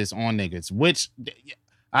force this on niggas. Which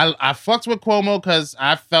I fucked with Cuomo because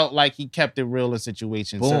I felt like he kept it real in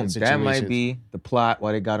situations. Boom. certain That situations. might be the plot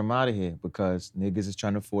why they got him out of here because niggas is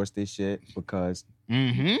trying to force this shit because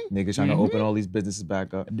Mm-hmm. niggas trying Mhm. to open all these businesses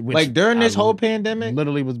back up. Which like during this I whole pandemic,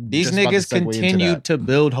 Literally was these just about to niggas segue into continued that. to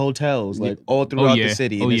build hotels like all throughout yeah. the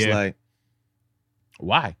city. Oh, And it's yeah. like,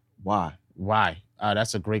 Why? why? Why?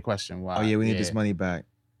 That's a great question. Why? Oh yeah, we need this money back.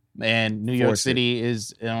 And New York Force it. City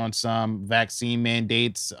is on some vaccine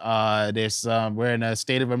mandates. There's some. We're in a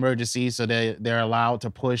state of emergency, so they're allowed to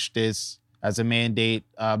push this as a mandate.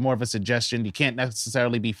 More of a suggestion. You can't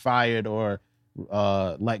necessarily be fired or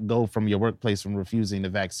let go from your workplace from refusing the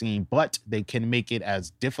vaccine, but they can make it as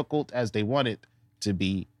difficult as they want it to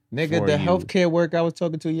be. Nigga, for the you. healthcare worker I was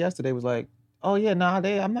talking to yesterday was like, oh yeah, nah,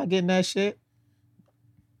 I'm not getting that shit.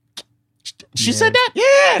 She Yeah. said that.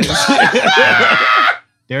 Yeah.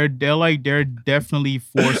 They're definitely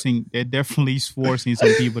forcing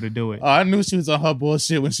some people to do it. Oh, I knew she was on her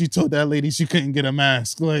bullshit when she told that lady she couldn't get a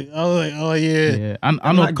mask. Like, oh yeah. Yeah, I I'm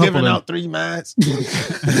know a not couple giving of out 3 masks.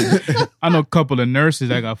 I know a couple of nurses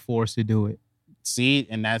that got forced to do it. See,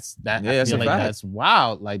 and that's that. Yeah, I that's feel a like fact. that's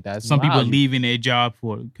wild. Like that's Some people wild. leaving their job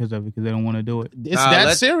because of it because they don't want to do it. It's Nah, that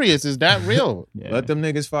let- serious. Is that real? Yeah. Let them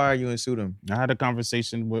niggas fire you and sue them. I had a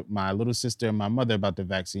conversation with my little sister and my mother about the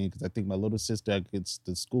vaccine because I think my little sister,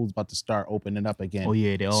 the school's about to start opening up again. Oh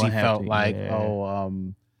yeah, they all She have felt to. like, yeah.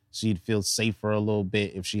 she'd feel safer a little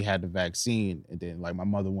bit if she had the vaccine. And then like my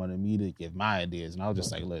mother wanted me to give my ideas. And I was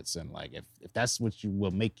just like, listen, like if that's what you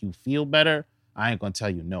will make you feel better, I ain't gonna tell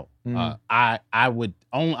you no.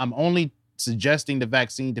 I'm only suggesting the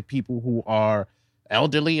vaccine to people who are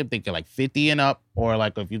elderly, if they're like 50 and up, or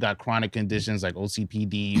like if you got chronic conditions like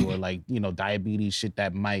OCPD or like, diabetes, shit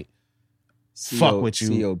that might fuck with you.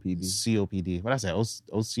 COPD. What I said?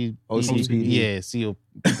 OCPD? Yeah,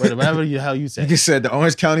 whatever the hell you said. You said the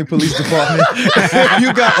Orange County Police Department.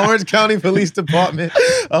 You got Orange County Police Department.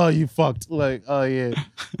 Oh, you fucked. Like, oh yeah.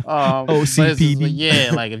 OCPD.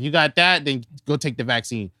 Yeah, like if you got that, then go take the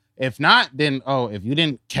vaccine. If not, then if you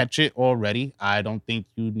didn't catch it already, I don't think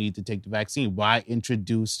you need to take the vaccine. Why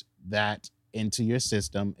introduce that into your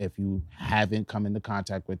system if you haven't come into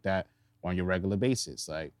contact with that on your regular basis?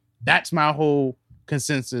 Like, that's my whole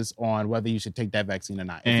consensus on whether you should take that vaccine or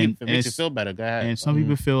not. If it makes you feel better, go ahead. And some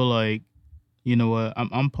people feel like, you know what,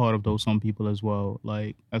 I'm part of those some people as well.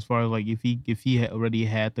 Like, as far as like if he already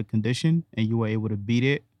had the condition and you were able to beat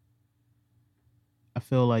it, I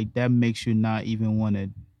feel like that makes you not even want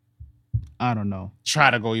to, I don't know, try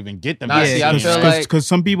to go even get the vaccine. Because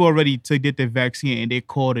some people already get the vaccine and they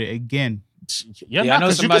caught it again. Yeah, I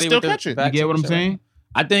know somebody you can still catch it. You get what I'm saying?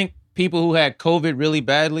 I think people who had COVID really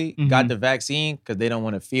badly got the vaccine because they don't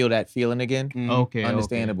want to feel that feeling again. Okay,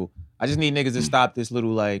 understandable. I just need niggas to stop this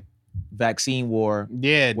little like vaccine war.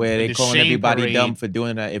 Yeah, where they calling everybody dumb for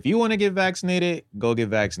doing that. If you want to get vaccinated, go get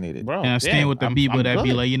vaccinated, bro. And I stand with the people that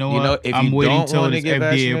be like, you know what, if I'm you waiting don't until wanna it's get FDA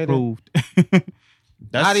vaccinated, approved.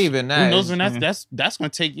 Not even that. Who knows when that's gonna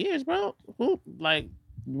take years, bro? Who like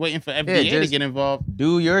waiting for FDA to get involved?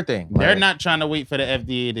 Do your thing. They're not trying to wait for the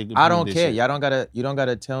FDA to. I don't care. Y'all don't gotta. You don't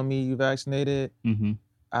gotta tell me you vaccinated.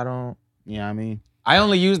 I don't. Yeah, I mean, I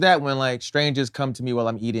only use that when like strangers come to me while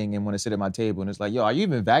I'm eating and want to sit at my table, and it's like, yo, are you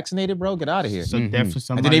even vaccinated, bro? Get out of here. So definitely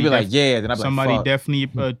somebody. And then they be like, yeah. Then I'm like, somebody fuck. definitely.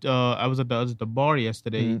 I was at the bar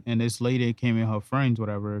yesterday, and this lady came in, her friends,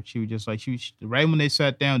 whatever. She was just like, she right when they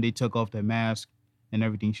sat down, they took off their mask and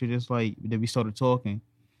everything. She was just like, then we started talking,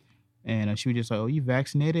 and she was just like, "Oh, you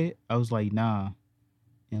vaccinated?" I was like, "Nah,"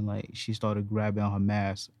 and like she started grabbing her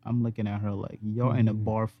mask. I'm looking at her like, "Y'all in a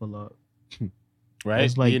bar full of." Right,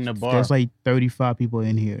 there's like in the bar. There's like 35 people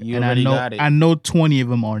in here, You and already got it. I know 20 of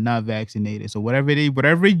them are not vaccinated. So whatever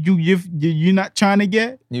you're not trying to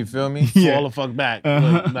get, you feel me? Fall the fuck back.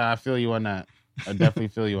 Look, nah, I feel you on that. I definitely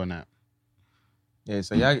feel you on that. Yeah,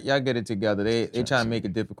 so y'all get it together. They trying to make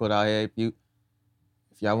it difficult out here.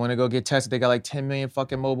 If y'all want to go get tested, they got like 10 million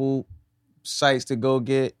fucking mobile sites to go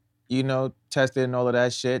get, tested and all of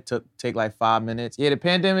that shit. Take like 5 minutes. Yeah, the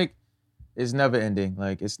pandemic is never ending.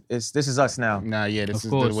 Like this is us now. Nah, yeah, this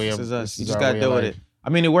of is the way this is us. You just our gotta way deal of with life. it. I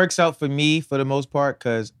mean, it works out for me for the most part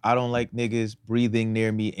because I don't like niggas breathing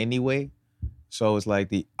near me anyway. So it's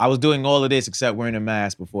like I was doing all of this except wearing a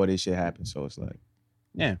mask before this shit happened. So it's like,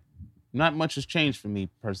 yeah, not much has changed for me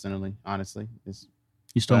personally. Honestly,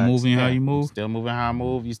 you still moving how you move. Still moving how I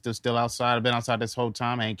move. You still outside. I've been outside this whole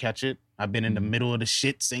time. I ain't catch it. I've been in the middle of the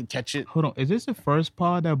shits. Ain't catch it. Hold on, is this the first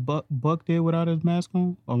pod that Buck did without his mask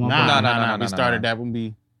on? Or Nah. We started that when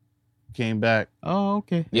we came back. Oh,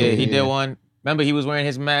 okay. Yeah, he did one. Remember, he was wearing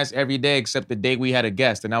his mask every day except the day we had a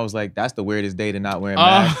guest, and I was like, "That's the weirdest day to not wear a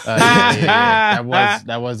mask." Yeah.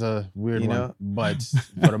 That was a weird one, but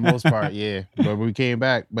for the most part, yeah. But we came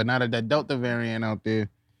back. But now that Delta variant out there,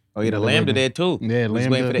 oh yeah, the Lambda there too. Yeah, was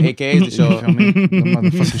Lambda. waiting for the AKAs to show up. The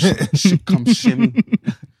motherfucker shit come shimmy,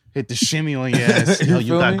 hit the shimmy on your ass. Yo,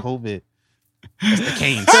 you got COVID. That's the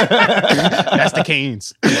Canes. That's the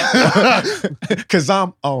Canes. Cause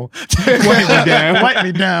I'm on. Wipe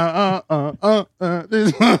me down.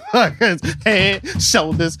 This motherfucker's head,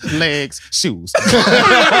 shoulders, legs, shoes.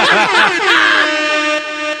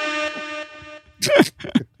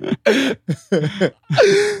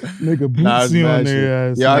 Nigga, bootsy on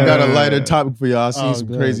their ass. Yeah, I got a lighter topic for y'all. I seen some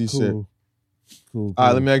good. crazy Cool. shit. Cool. All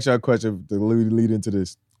right, let me ask y'all a question to lead into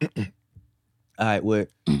this. All right,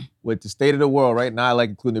 with the state of the world right now, like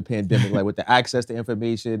including the pandemic, like with the access to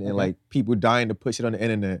information and like people dying to push it on the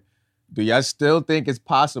internet, do y'all still think it's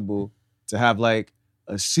possible to have like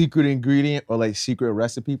a secret ingredient or like secret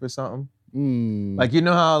recipe for something? Like, you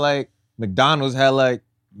know how like McDonald's had like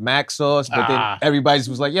mac sauce, but then everybody just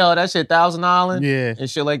was like, yo, that shit $1,000 Yeah. and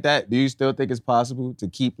shit like that. Do you still think it's possible to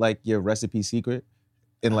keep like your recipe secret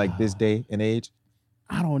in like this day and age?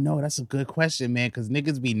 I don't know. That's a good question, man. Because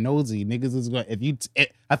niggas be nosy. Niggas is going.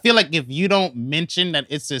 I feel like if you don't mention that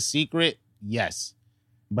it's a secret, yes.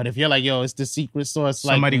 But if you're like, yo, it's the secret sauce,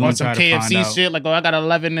 like Somebody on gonna some try to find KFC out. shit, like, oh, I got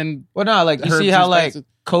 11 and Well, no, like you Herbs see and how like spices.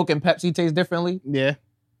 Coke and Pepsi taste differently? yeah.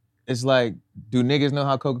 It's like, do niggas know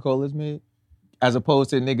how Coca-Cola is made? as opposed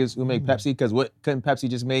to niggas who make Pepsi? Because what couldn't Pepsi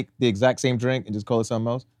just make the exact same drink and just call it something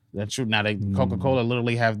else? That's true. Now Coca-Cola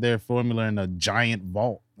literally have their formula in a giant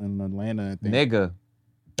vault in Atlanta. I think. Nigga,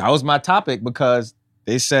 that was my topic because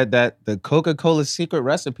they said that the Coca-Cola secret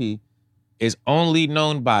recipe is only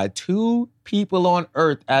known by 2 people on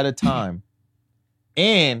Earth at a time.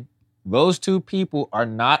 And those 2 people are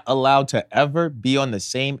not allowed to ever be on the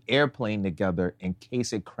same airplane together in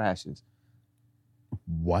case it crashes.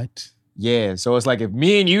 What? Yeah, so it's like if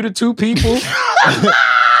me and you the 2 people,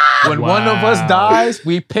 when one of us dies,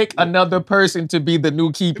 we pick another person to be the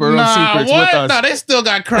new keeper of secrets with us. No, they still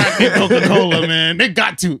got crack in Coca-Cola, man. They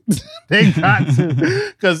got to. They got to.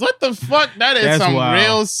 Because what the fuck? That's some wild.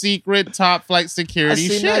 real secret top flight I security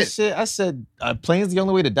seen shit. that shit. I said, plane's the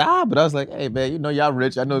only way to die, but I was like, hey, man, you know y'all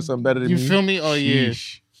rich. I know something better than You me. feel me? Oh, yeah.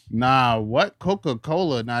 Sheesh. Nah, what?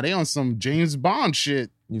 Coca-Cola? Nah, they on some James Bond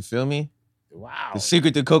shit. You feel me? Wow. The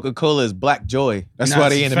secret to Coca-Cola is black joy. That's Nah, why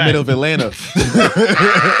it's they a in the fact. middle of Atlanta.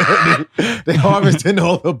 they harvesting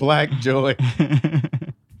all the black joy.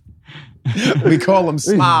 We call them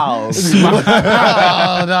smiles.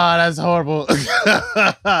 Oh, no, that's horrible.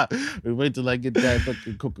 We wait till I get that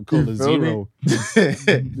fucking Coca-Cola You feel me? Zero.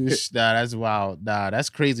 Nah, that's wild. Nah, that's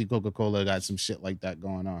crazy. Coca-Cola got some shit like that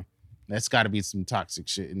going on. That's got to be some toxic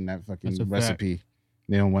shit in that That's fucking a fact. recipe.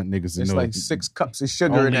 They don't want niggas to It's know. like 6 cups of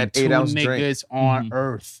sugar in Only that 2 8-ounce drink. niggas on Mhm.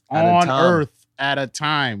 Earth. At a On time. Earth at a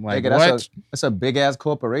time. Like, Nigga, what? that's a big ass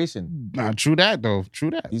corporation. Nah, true that, though. True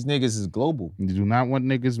that. These niggas is global You do not want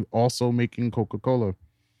niggas also making Coca-Cola.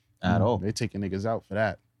 at all. They taking niggas out for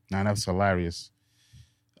that. Nah, that was hilarious.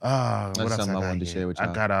 What else something I got wanted to here? share with I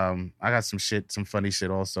y'all. got some shit, some funny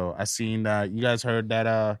shit also. I seen you guys heard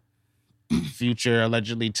that Future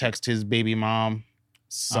allegedly text his baby mom,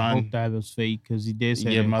 I hope son. that was fake because he did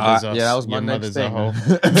say Your that. mother's a yeah, that was my your next mother's a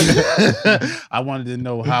thing. hoe. I wanted to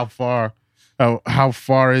know how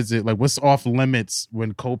far is it? Like, what's off limits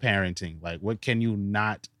when co-parenting? Like, what can you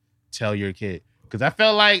not tell your kid? Because I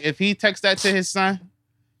felt like if he texts that to his son,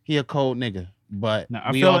 he a cold nigga. But Now,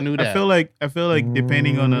 I we feel all like, knew that. I feel like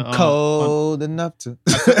depending on the cold enough to.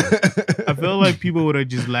 I feel like people would have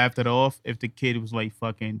just laughed it off if the kid was like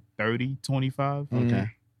fucking 30, 25. Okay.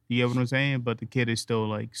 You get what I'm saying? But the kid is still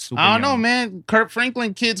like super I don't know, young. man. Kurt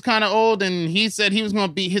Franklin kid's kind of old, and he said he was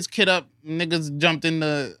gonna beat his kid up. Niggas jumped in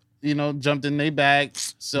their bag.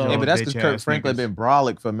 So Yeah, but that's bitch because Kurt ass Franklin niggas. been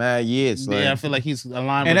brolic for mad years. Like, yeah, I feel like he's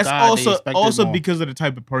aligned And with that's God. They expected also more. because of the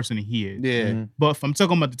type of person he is. yeah, Mhm. But if I'm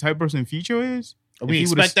talking about the type of person Future is, we he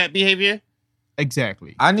would've- expect that behavior.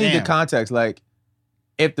 exactly. I need Damn. the context. Like,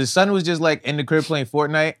 if the son was just like in the crib playing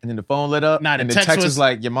Fortnite and then the phone lit up Nah, the and the text text was- was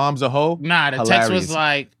like, your mom's a hoe. Nah, the text Hilarious. was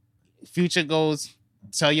like, Future goes,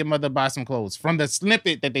 tell your mother buy some clothes. From the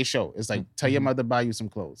snippet that they show, it's like, tell your mother buy you some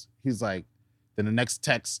clothes. He's like, then the next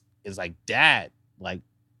text is like, Dad, like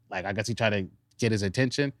I guess he tried to get his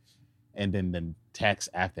attention, and then the text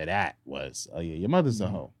after that was, oh yeah, your mother's a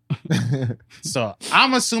hoe. So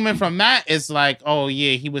I'm assuming from that it's like, oh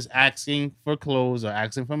yeah, he was asking for clothes or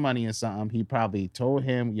asking for money or something. He probably told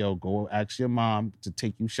him, yo, go ask your mom to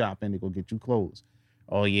take you shopping to go get you clothes.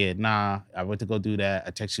 Oh yeah, nah, I went to go do that.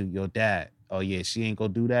 I text you your dad. Oh yeah, she ain't go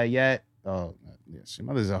do that yet. Oh yeah, your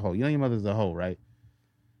mother's a hoe. You know your mother's a hoe, right?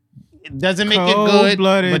 It doesn't make it good,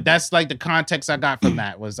 Cold-blooded. but that's like the context I got from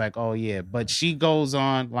that was like, oh yeah. But she goes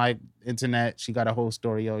on like internet. She got a whole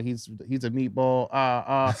story. Yo, he's a meatball.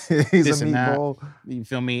 He's This a and that. meatball. You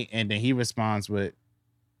feel me? And then he responds with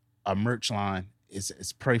a merch line. It's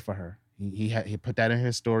pray for her. He put that in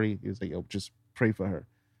his story. He was like, yo, just pray for her.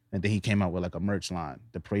 And then he came out with like a merch line,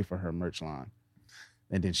 the pray for her merch line.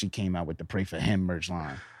 And then she came out with the pray for him merch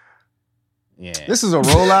line. Yeah. This is a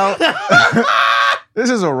rollout. This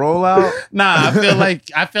is a rollout. Nah,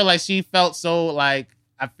 I feel like she felt so like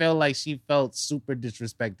I feel like she felt super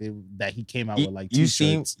disrespected that he came out with like you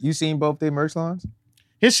t-shirts. seen both their merch lines?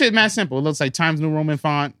 His shit mad simple. It looks like Times New Roman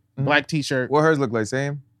font, Mhm. black t-shirt, What hers look like?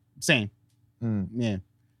 Same. same. Mm. Yeah.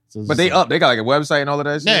 So it's But just they like- They got like a website and all of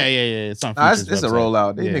that shit. Yeah. It's on Nah, Future's it's a website.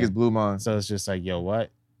 rollout. These Yeah. niggas blew mine. So it's just like, yo,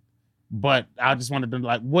 what? But I just wanted to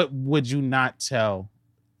like, what would you not tell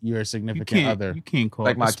your You significant other? can't call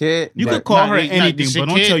Like my kid. You But could call her you- anything, this your but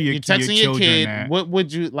don't kid, tell your, you're your texting your children kid. that. What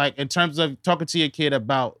would you like in terms of talking to your kid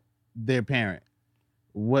about their parent?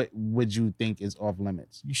 What would you think is off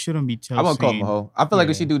limits? You shouldn't be telling. I'm gonna call him a hoe. I feel like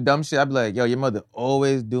if Yeah. she do dumb shit, I'd be like, yo, your mother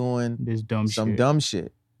always doing This dumb some shit. dumb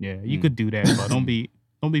shit. Yeah, you Mm. could do that, but don't be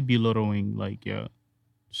belittling. Like, yeah,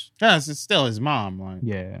 Yes, it's still his mom. Like,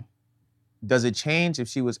 yeah. Does it change if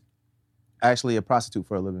she was actually a prostitute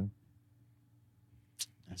for a living?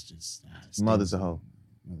 that's just Mother's a hoe.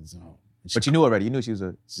 Mother's a hoe. But you knew already. You knew she was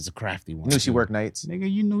She's a crafty one. you knew she worked nights.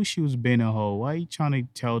 Nigga, you knew she was being a hoe. Why you trying to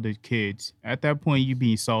tell the kids? At that point, you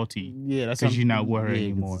being salty. Yeah, that's 'Cause what- you're not with her 'cause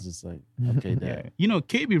anymore. It's just like, okay, Yeah. dad. You know,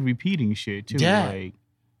 kid be repeating shit too.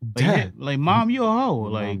 Dad. Like, mom, you a hoe. Your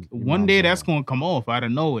Like, your one mom's day a that's hoe. gonna come off out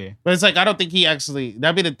of nowhere. But it's like I don't think he actually.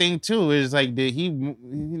 That'd be the thing too. Is like, did he? You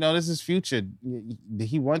know, this is future. Did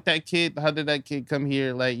he want that kid? How did that kid come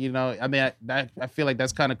here? Like, you know, I mean, I feel like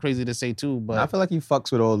that's kind of crazy to say too. But I feel like he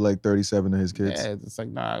fucks with all like 37 of his kids. yeah, it's like,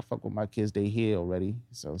 nah, I fuck with my kids. They here already.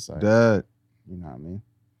 So it's like, Dad. you know what I mean?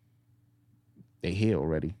 They here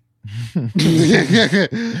already.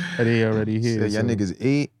 Are they already here? Said, y'all niggas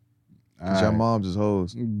ate. 'Cause your moms is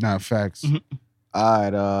hoes. Not facts.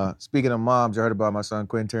 All right. Speaking of moms, you heard about my son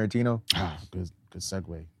Quentin Tarantino? Good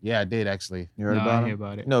segue. Yeah, I did actually. You heard Nah, I about hear him?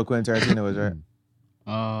 about it. No, Quentin Tarantino was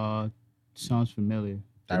right. Sounds familiar.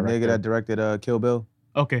 The nigga that directed Kill Bill,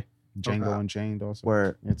 Okay. Django Okay. Unchained also.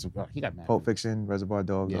 where It's he got mad. Pulp Fiction, Reservoir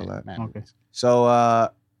Dogs, Yeah, all that. mad Okay. movies.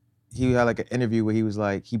 So he had like an interview where he was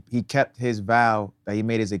like, he kept his vow that he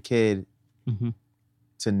made as a kid Mm-hmm.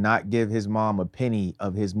 to not give his mom a penny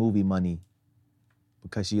of his movie money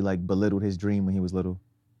because she like belittled his dream when he was little.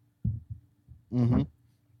 Mm-hmm.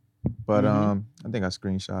 But Mhm. I think I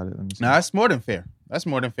screenshot it. Let me see. Nah, that's more than fair. That's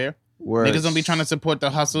more than fair. Where Niggas don't be trying to support the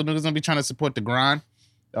hustle. Niggas don't be trying to support the grind.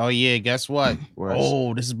 Oh yeah, guess what? Where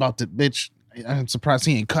Oh, this is about to bitch. I'm surprised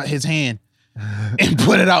he ain't cut his hand and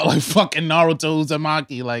put it out like fucking Naruto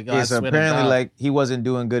Uzumaki. Like, I yeah, so swear to apparently God. like he wasn't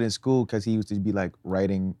doing good in school because he used to be like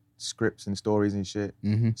writing scripts and stories and shit.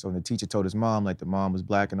 Mhm. So when the teacher told his mom, like the mom was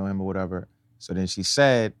blacking on him or whatever. So then she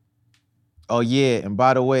said, oh yeah, and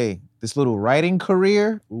by the way, this little writing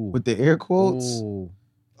career Ooh. with the air quotes, Ooh,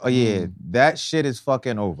 oh yeah, that shit is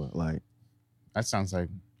fucking over. Like, that sounds like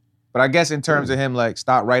but I guess in terms of him like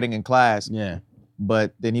stop writing in class, yeah.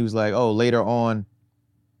 but then he was like, oh, later on,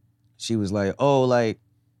 she was like, oh, like,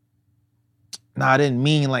 nah, I didn't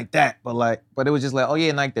mean like that, but it was just like, oh yeah,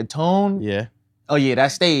 and like the tone, Yeah. oh yeah, that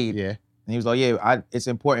stayed. Yeah. And he was like, yeah, it's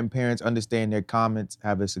important parents understand their comments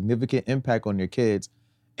have a significant impact on their kids.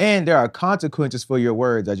 And there are consequences for your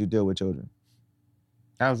words as you deal with children.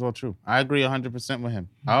 That was all true. I agree 100% with him.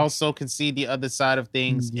 I also can see the other side of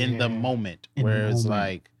things in the Yeah. moment, In the where it's moment.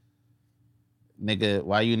 like, nigga,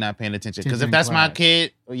 why you not paying attention? Because Attention if in that's my class.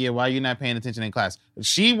 kid, oh yeah, why you not paying attention in class?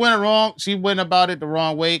 She went about it the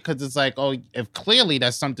wrong way because it's like, oh, if clearly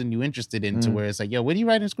that's something you interested in, to Mm. where it's like, yo, what are you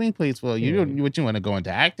writing screenplays for? Yeah. What you want to go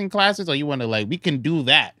into acting classes, or you want to like, we can do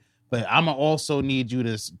that, but I'ma also need you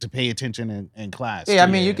to pay attention in class. Yeah, I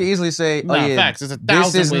too. mean, you could easily say, oh Nah, yeah, facts. There's a this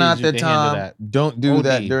thousand is ways not you the can handle time. that. Don't do OD.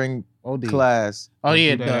 that during OD. class. Oh Don't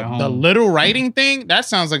yeah, do that at the home. little writing thing, that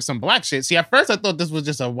sounds like some black shit. See, at first I thought this was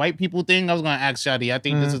just a white people thing. I was gonna ask Shadi, I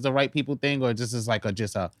think this is a white people thing, or this is like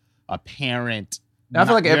just a parent. I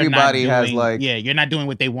feel like you're not everybody has, doing- like, yeah, you're not doing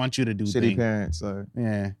what they want you to do. Shitty thing. parents. Like,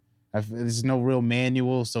 Yeah. There's no real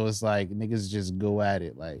manual, so it's like niggas just go at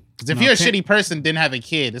it. Like, because if No, you're a pa- shitty person, didn't have a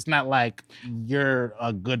kid, it's not like you're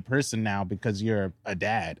a good person now because you're a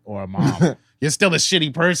dad or a mom. You're still a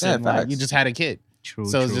shitty person. Yeah, like, facts. you just had a kid. True.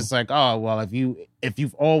 So it's true. just like, oh well, if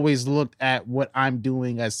you've always looked at what I'm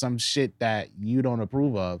doing as some shit that you don't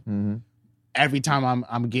approve of, mhm. every time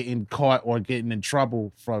I'm getting caught or getting in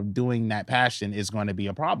trouble from doing that passion is going to be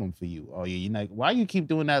a problem for you. Oh yeah, you're like, why you keep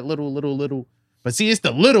doing that little? But see, it's the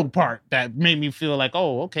little part that made me feel like,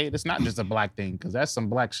 oh, okay, that's not just a black thing, because that's some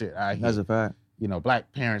black shit I hear. That's a fact. You know,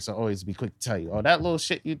 black parents will always be quick to tell you, oh, that little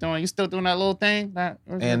shit you doing, you still doing that little thing?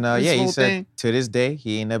 And this yeah, he little said thing? to this day,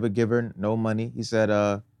 he ain't never given her no money. He said,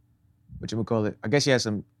 whatchamacallit, I guess she had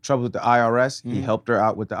some trouble with the IRS. He Mhm. helped her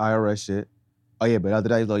out with the IRS shit. Oh yeah, but other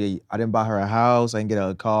day, he's like, yeah, I didn't buy her a house. I didn't get her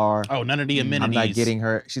a car. Oh, none of the amenities. I'm not getting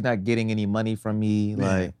her. She's not getting any money from me. Yeah.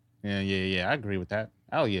 Like, Yeah. I agree with that.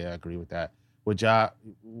 Oh yeah, I agree with that. Would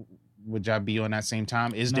y'all be on that same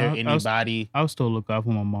time? Is there No, I was- anybody I'll still look out for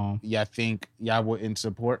my mom. y'all think y'all wouldn't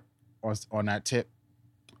support on that tip?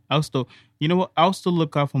 I'll still, you know what? I'll still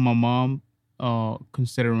look out for my mom,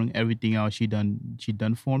 considering everything else she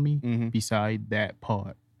done for me. Mm-hmm. Beside that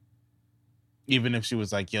part, Even if she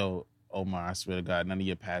was like, yo, Omar, I swear to God, none of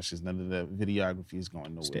your passions, none of the videography is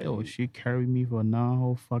going nowhere. still she carried me for 9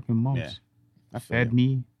 whole fucking months. Yeah. I feel Fed you.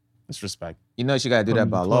 me. That's respect. you know, she got to do put that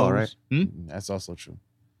me by in law, clothes. right? That's also true.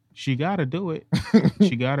 She gotta do it.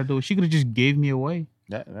 She gotta do it. She could have just gave me away.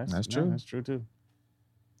 That's true. That's true too.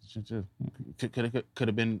 That's true too. Could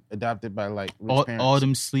have been adopted by like rich All, parents. all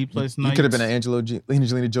them sleepless You nights. could have been at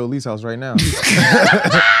Angelina Jolie's house right now.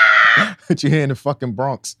 But you're here in the fucking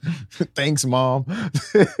Bronx. Thanks, Mom.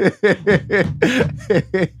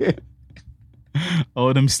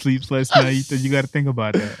 all them sleepless nights. You gotta think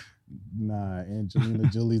about that. Nah, Angelina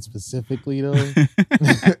Jolie specifically though.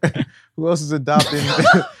 Who else is adopting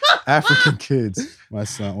African kids? My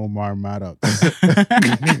son Omar Maddox. That's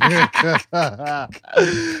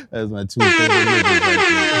my two favorite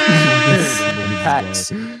niggas. Packs.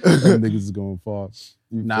 Them niggas is going far.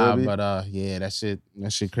 You Nah, feel me? but yeah, that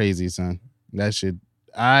shit crazy, son. That shit.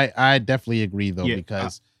 I definitely agree though, Yeah,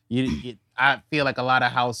 because I feel like a lot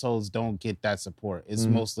of households don't get that support. It's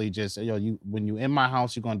Mhm. mostly just when you in my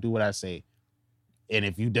house, you're gonna do what I say, and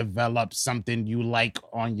if you develop something you like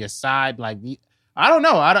on your side, like I don't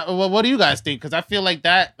know, what do you guys think? Because I feel like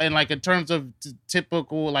that, and like in terms of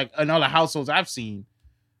typical, like in all the households I've seen,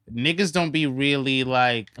 niggas don't be really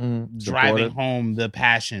like driving Supportive. home the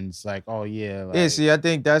passions. Like, oh yeah, like, Yeah, see, I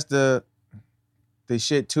think that's the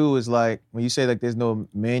shit too, is like when you say like there's no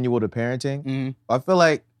manual to parenting, mhm. I feel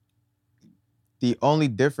like the only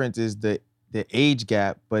difference is the age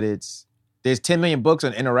gap, but there's 10 million books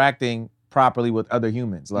on interacting properly with other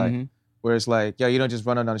humans. Like Mhm. where it's like, yo, you don't just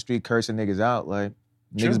run down the street cursing niggas out. Like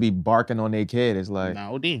True. niggas be barking on their kid. It's like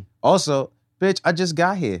Nah, OD. also, bitch, I just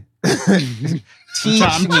got here.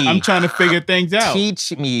 Teach me. I'm trying to figure things out.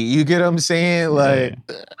 Teach me. You get what I'm saying? Like,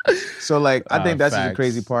 so like, I think that's just the Facts.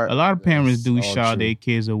 crazy part. A lot of parents do That's all shy true. their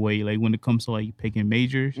kids away. Like when it comes to like picking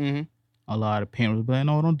majors, Mhm. a lot of parents be like,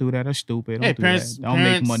 "No, don't do that. That's stupid. Don't Hey, do parents- that. They don't make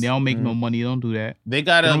parents- money. They don't make no money. Don't do that." They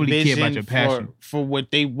got They a don't really care about vision your passion. for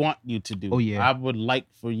what they want you to do. Oh, yeah. I would like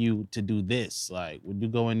for you to do this. Like, would you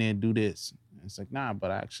go in there and do this? And it's like, nah,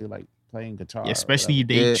 but I actually like playing guitar. Yeah, or especially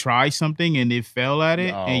whatever. they Yeah. try something and they fail at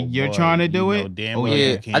it, Oh, and you're boy, trying to you do know it. damn Oh well yeah,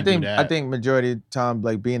 you Yeah, can't I do think that. majority of the time,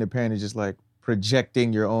 like being a parent is just like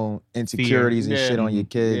projecting your own insecurities and Yeah. shit on your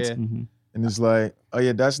kids, Yeah. Mhm. and it's like, oh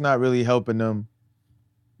yeah, that's not really helping them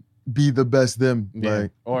be the best them. Yeah.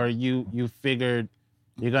 Like, Or you figured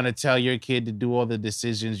you're gonna tell your kid to do all the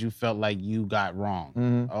decisions you felt like you got wrong.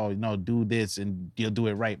 mhm. Oh no, do this and you'll do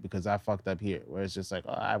it right because I fucked up here. Where it's just like,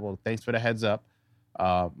 all right, well, thanks for the heads up.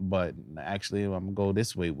 But actually, I'm gonna go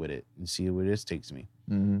this way with it and see where this takes me.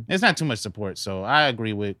 Mhm. It's not too much support, so I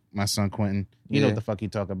agree with my son Quentin. You know Yeah. what the fuck he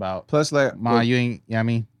talk about. Plus, like, Ma, you ain't. Yeah, I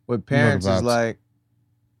mean, with parents is vibes. like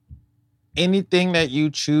anything that you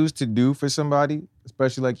choose to do for somebody,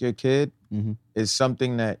 especially like your kid, Mhm. is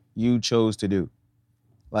something that you chose to do.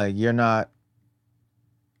 Like you're not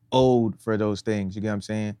owed for those things. You get what I'm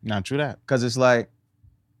saying? not true that. Because it's like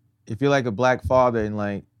if you're like a black father and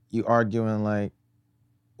like you arguing like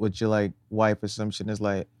with your like wife or some shit, and it's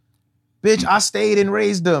like, bitch, I stayed and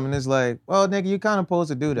raised them, and it's like, well, nigga, you kind of supposed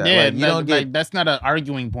to do that. Yeah, Like, you don't get like, that's not an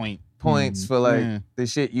arguing point. points for like Yeah. the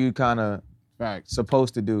shit you kind of Facts.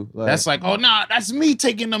 supposed to do. Like, That's like, oh nah, that's me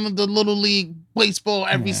taking them to the little league baseball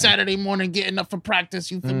every Yeah. Saturday morning, getting up for practice.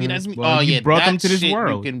 You feel me? Mhm. That's me. Well, oh you yeah, brought them that to this shit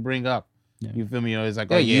world. You can bring up. Yeah. You feel me? It's like,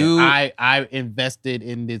 Yeah, oh yeah, you- I invested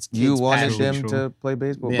in this kid's you wanted passion. them True. to play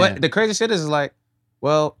baseball. Yeah. But the crazy shit is like,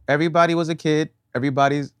 well, everybody was a kid.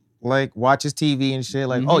 Everybody's like watches TV and shit.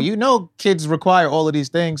 Like, Mhm. oh, you know, kids require all of these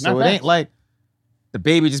things. So Not it ain't facts. like the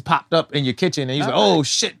baby just popped up in your kitchen and you're Not like, oh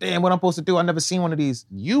shit, damn, what I'm supposed to do? I never seen one of these.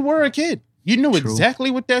 You were a kid. You knew True. exactly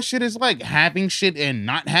what that shit is like, having shit and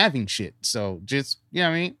not having shit. So just, you know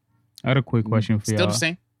what I mean? I had a quick question for Still y'all. the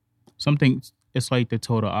same. Something it's like the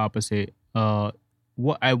total opposite.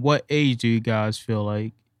 At what age do you guys feel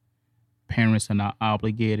like parents are not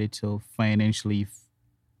obligated to financially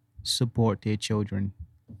support their children?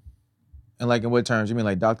 And like in what terms? You mean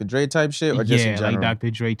like Dr. Dre type shit or just in yeah, general? like Dr.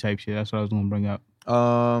 Dre type shit. That's what I was gonna bring up.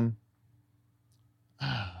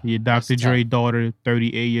 Your Dr. That's Dre daughter,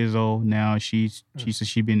 38 years old now. She said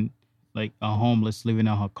she been like a homeless, living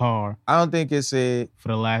in her car I don't think it's for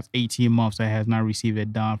the last 18 months. That has not received a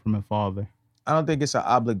dime from her father. I don't think it's an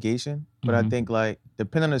obligation, but I Mhm. think like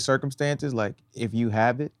depending on the circumstances, like if you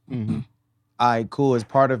have it, Mm-hmm. all right, cool. It's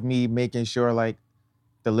part of me making sure like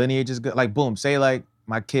the lineage is good. Like, boom, say like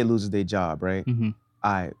my kid loses their job, right? Mm-hmm.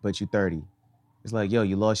 All right, but you 30. It's like, yo,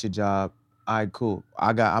 you lost your job. All right, cool.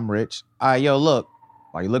 I'm rich. All right, yo, look,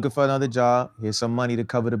 while you're looking for another job, here's some money to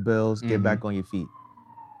cover the bills. Get Mhm. back on your feet.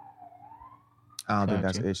 I don't think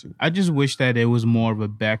that's Gotcha. an issue. I just wish that there was more of a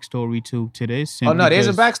backstory to this. Oh no, there's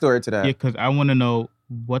a because- backstory to that. Yeah, because I want to know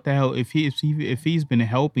what the hell if he's been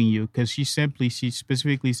helping you. Because she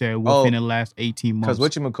specifically said within the last 18 months.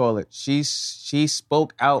 Because whatchamacallit, she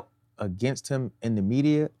spoke out against him in the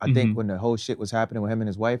media. I think Mhm. when the whole shit was happening with him and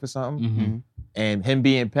his wife or something. Mm-hmm. And him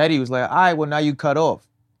being petty was like, all right, well, now you cut off.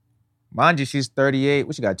 Mind you, she's 38.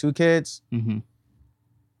 What, she got 2 kids? Mm-hmm.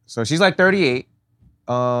 So she's like 38.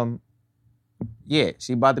 Yeah,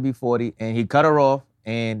 she about to be 40. And he cut her off.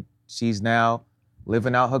 And she's now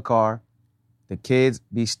living out her car. The kids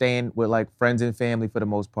be staying with like friends and family for the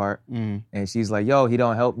most part. Mm. And she's like, yo, he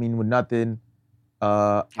don't help me with nothing.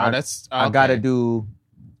 I gotta do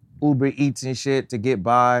Uber Eats and shit to get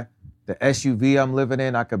by. The SUV I'm living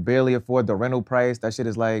in, I could barely afford the rental price. That shit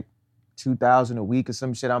is like $2,000 a week or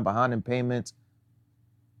some shit. I'm behind in payments.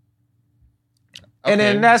 And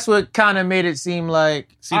then that's what kind of made it seem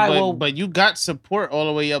like, but you got support all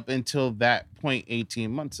the way up until that point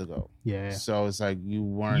 18 months ago. Yeah. So it's like you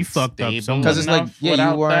weren't You fucked up stable because it's like, enough yeah,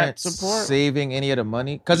 without you weren't that support. saving any of the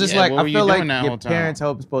money. Because it's Yeah, like, what were I you feel doing like that your whole time? parents'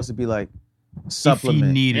 help is supposed to be like If supplement.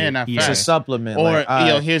 you need Yeah, it. not It's a facts. supplement. Or like, all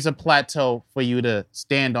right. here's a plateau for you to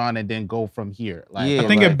stand on and then go from here. Like, Yeah, I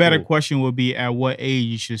think like, a better cool. question would be at what age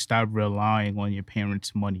you should stop relying on your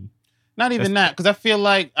parents' money. Not even that, because I feel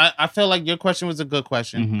like your question was a good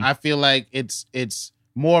question. Mhm. I feel like it's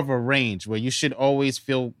more of a range where you should always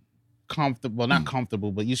feel comfortable, well, not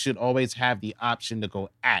comfortable, but you should always have the option to go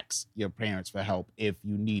ask your parents for help if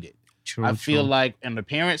you need it. True. I feel like on the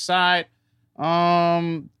parent side,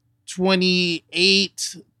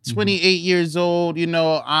 28 years old, you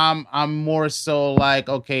know, I'm more so like,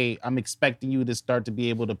 okay, I'm expecting you to start to be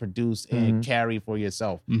able to produce and carry for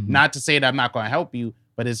yourself. Mhm. Not to say that I'm not going to help you,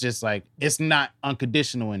 but it's just like, it's not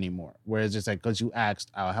unconditional anymore. Where it's just like, because you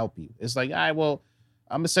asked, I'll help you. It's like, all right, well,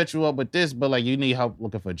 I'm gonna set you up with this, but like, you need help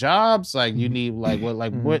looking for jobs. Like, you need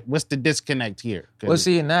what's the disconnect here? Well,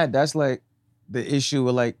 see, in that's like the issue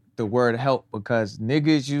with like the word help, because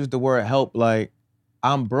niggas use the word help like,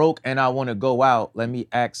 I'm broke and I want to go out. Let me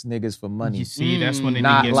ask niggas for money. You see, that's when it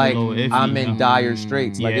Not gets like a little iffy. I'm in dire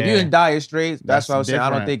straits. Like if you're in dire straits, that's what I was saying. I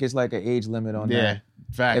don't different. think it's like an age limit on Yeah, that.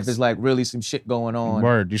 facts. If it's like really some shit going on.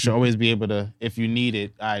 Word, you should always be able to, if you need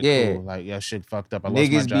it, all right, Yeah. cool. Like, yeah, shit fucked up. I lost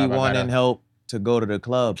my Niggas job. be wanting help to go to the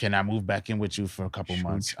club. Can I move back in with you for a couple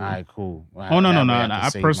months? true. All right, cool. Oh no. That way I can I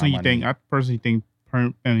save my personally money. think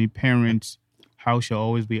parents' house should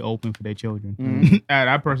always be open for their children. Mhm.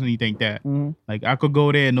 I personally think that. Mhm. Like I could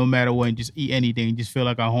go there no matter what and just eat anything and just feel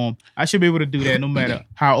like I'm home. I should be able to do that no matter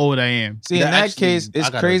how old I am. See, in Yeah, that actually, case, I it's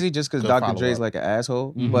got a crazy just because good Dr. follow-up. Dre's like an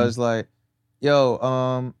asshole. Mhm. But it's like,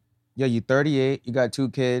 yo, you 38, you got 2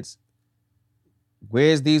 kids.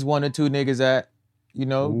 Where's these 1 or 2 niggas at? You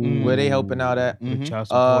know, where they helping out at? Mhm. Child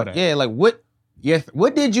support act. Yeah, like what? Yeah,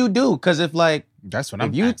 what did you do? Because if like That's what if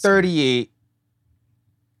I'm you asking. 38,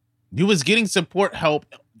 You was getting support help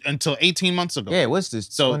until 18 months ago. yeah, what's this?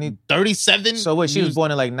 So 20? 37. So what? She was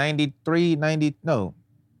born in like 93, 90. No,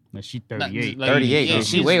 Like, she 38. Like, 38. yeah, Yeah,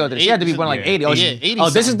 she she's way older. She had to be born like 80. Oh, Yeah, 80 oh,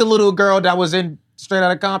 this is something. the little girl that was in Straight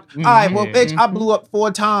Outta Compton. All right, well, Yeah. bitch, I blew up 4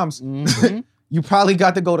 times. Mhm. You probably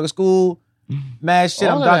got to go to school. Mad shit.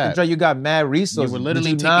 All I'm of Dr. that. Dre. You got mad You resources. were Did literally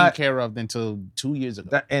you taken not- care of until 2 years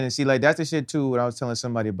ago. And see, like that's the shit too. When I was telling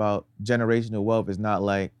somebody about generational wealth, is not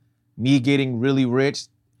like me getting really rich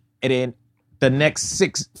and then the next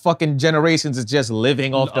 6 fucking generations is just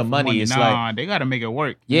living off the money. It's like, they gotta make it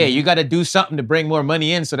work. yeah, you got to do something to bring more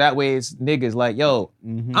money in, so that way it's niggas like, yo,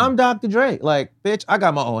 Mhm. I'm Dr. Dre. Like, bitch, I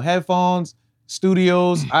got my own headphones,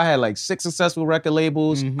 studios. I had like 6 successful record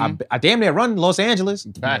labels. Mhm. I damn near run Los Angeles.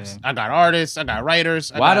 Facts. I got artists. I got writers.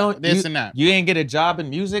 I Why got don't this you, and that? you ain't get a job in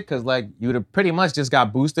music? Because like you'd have pretty much just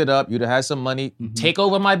got boosted up. You'd have had some money. Take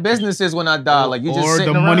over my businesses when I die. Like you just or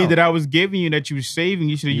sitting the money around. that I was giving you that you were saving,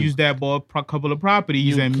 you should have used that for a couple of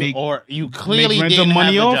properties and make. Or you clearly rental didn't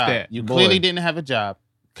money have a off job. that. You Boy. clearly didn't have a job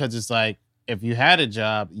because it's like if you had a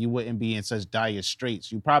job, you wouldn't be in such dire straits.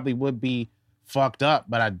 You probably would be fucked up,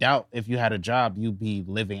 but I doubt if you had a job, you'd be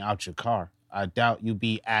living out your car. I doubt you'd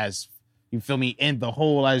be as, you feel me, in the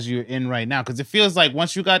hole as you're in right now. Because it feels like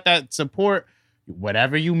once you got that support,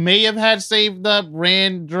 whatever you may have had saved up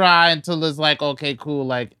ran dry until it's like, okay, cool.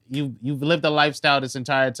 Like you've lived a lifestyle this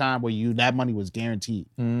entire time where that money was guaranteed.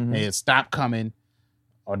 Mhm. And it stopped coming,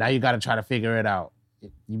 or now you got to try to figure it out.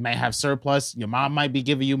 You may have surplus. Your mom might be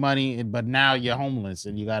giving you money, but now you're homeless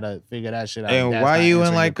and you got to figure that shit out. And Dad's why not you in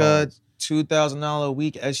answering like your a calls. $2,000 a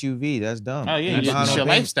week SUV? That's dumb. Oh yeah, You behind it's on your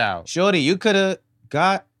payments. lifestyle. Shorty, you could have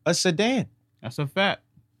got a sedan. That's a fact.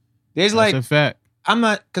 There's That's like, a fact. I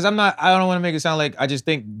don't want to make it sound like I just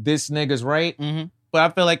think this nigga's right. Mm-hmm. But I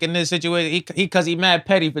feel like in this situation, cause he mad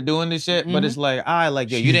petty for doing this shit. But it's like, yeah,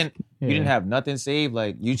 you didn't have nothing saved.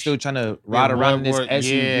 Like you still trying to ride around in this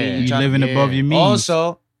SUV. yeah. You tryna- living above your means.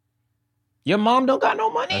 Also, your mom don't got no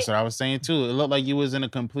money. That's what I was saying too. It looked like you was in a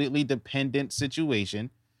completely dependent situation.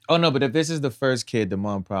 Oh no, but if this is the first kid, the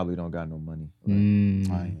mom probably don't got no money. Mm.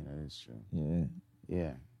 Oh, yeah, that is true.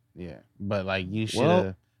 Yeah. Yeah. But like you should Well,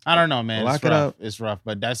 have. I don't know, man. lock It's it rough. up. It's rough.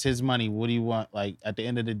 But that's his money. What do you want? Like at the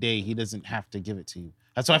end of the day, he doesn't have to give it to you.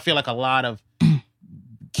 That's why I feel like a lot of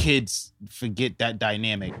kids forget that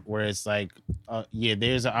dynamic where it's like, yeah,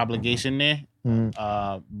 there's an obligation there,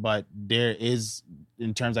 But there is,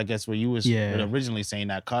 in terms, I guess, where you was Yeah. originally saying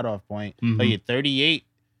that cutoff point. Mhm. But you're 38.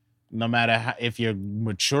 No matter how, if you're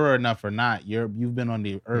mature enough or not, you've been on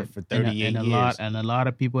the earth for 38 and years. A lot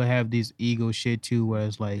of people have this ego shit too, where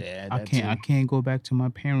it's like, Yeah, I that can't go back to my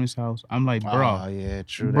parents' house. I'm like, bro, Oh, yeah,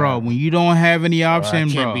 true. bro, when you don't have any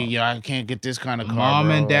option, bro, I can't get this kind of car. mom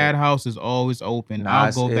bro. and dad house is always open. Nah,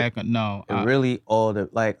 I'll go it- back. No, It really all the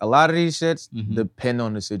like a lot of these shits Mhm. depend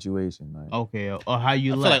on the situation. Like okay. Or how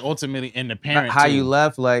you I feel left. like ultimately in the parent how too. you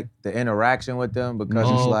left, like the interaction with them, because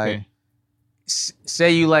it's like okay.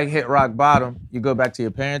 say you like hit rock bottom, you go back to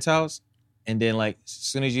your parents' house, and then like as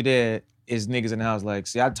soon as you there, is niggas in the house like,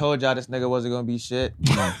 see, I told y'all this nigga wasn't gonna be shit.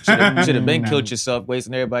 Should have been killed yourself,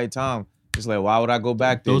 wasting everybody's time. It's like, why would I go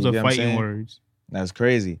back there? Those You are get what I'm fighting saying? words. That's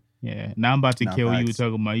crazy. Yeah. Now I'm about to No, kill you. facts.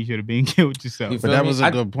 Talking about you should have been killed yourself. You But feel that me? was a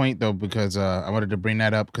I- good point though, because I wanted to bring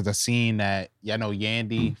that up because I seen that y'all know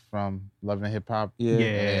Yandy from Love and Hip Hop. Yeah.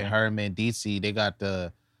 Yeah. Her and DC, they got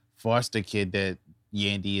the foster kid that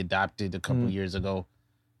Yandy adopted a couple years ago.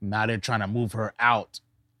 Now they're trying to move her out.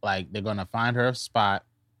 Like they're gonna find her a spot,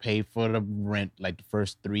 pay for the rent like the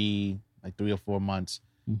first 3 or 4 months,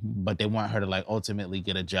 Mhm. but they want her to like ultimately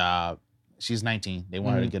get a job. She's 19. They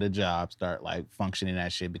want her to get a job, start like functioning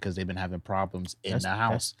that shit because they've been having problems in the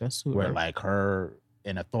house That's where like her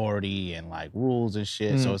and authority and like rules and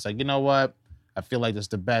shit. So it's like, you know what? I feel like that's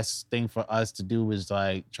the best thing for us to do is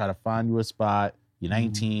like try to find you a spot. You're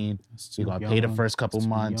 19. You're gonna pay the first couple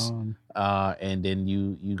months, and then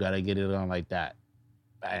you gotta get it on like that.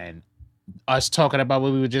 And us talking about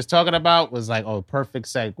what we were just talking about was like, oh, perfect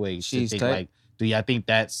segue. To She's think, tight. like, do y'all think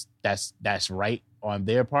that's right on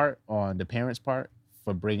their part, on the parents' part,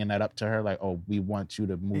 for bringing that up to her? Like, oh, we want you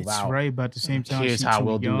to move It's out. right, but at the same time, Here's she's how too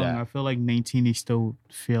we'll do young. that. I feel like 19 is still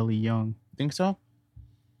fairly young. Think so?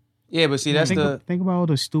 Yeah, but see, that's think about all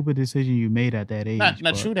the stupid decisions you made at that age. Not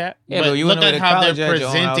but- true that. yeah, but you look went away at to how college they're at your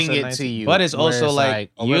own house presenting at it 19. to you. But it's where also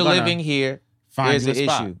like oh, we're you're gonna living here. find There's you an a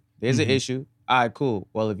spot. issue. There's an issue. All right, cool.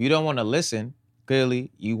 Well, if you don't want to listen,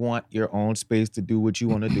 clearly you want your own space to do what you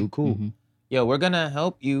want to do. Cool. Mhm. Yo, we're gonna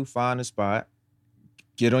help you find a spot,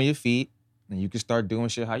 get on your feet, and you can start doing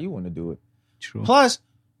shit how you want to do it. True. Plus,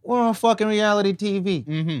 we're on fucking reality TV.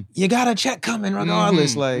 Mm-hmm. You got a check coming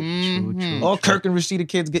regardless. Like true. all Kirk and Rashida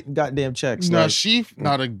kids getting goddamn checks. No,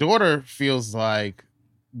 Like, the daughter feels like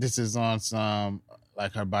this is on some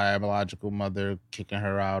like her biological mother kicking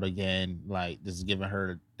her out again. Like this is giving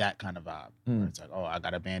her that kind of vibe. Where it's like, oh, I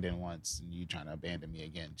got abandoned once, and you trying to abandon me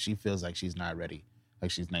again. She feels like she's not ready. Like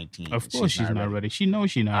she's 19. Of course she's not ready. She knows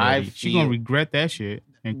she's not I ready. She's gonna feel- regret that shit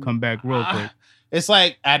and come back real quick. It's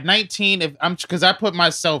like at 19, if I'm because I put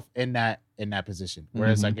myself in that position where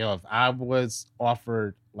it's like, yo, if I was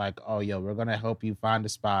offered like, oh, yo, we're gonna help you find a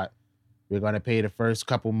spot, we're gonna pay the first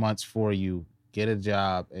couple months for you, get a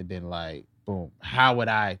job, and then like, boom, how would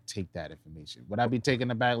I take that information? Would I be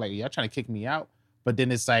taken aback like y'all trying to kick me out? But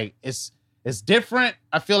then it's like it's different.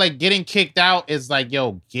 I feel like getting kicked out is like,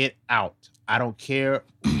 yo, get out. I don't care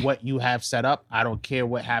what you have set up. I don't care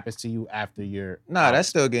what happens to you after you're nah, out. that's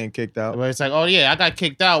still getting kicked out. Where it's like, oh yeah, I got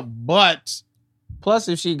kicked out, but Plus,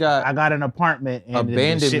 if she got I got an apartment and the shit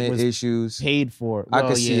abandonment was issues, paid for. I Well,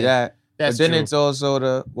 could see yeah, that. That's but then true. it's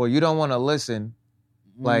also you don't want to listen.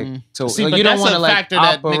 Like, so See, like, but you don't that's want a to like factor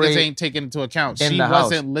that niggas operate. ain't taking into account. in She the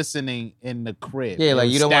house. wasn't listening in the crib. Yeah, It like,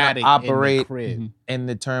 was you don't wanna static in the operate- crib. in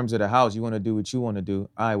the terms of the house. You want to do what you want to do.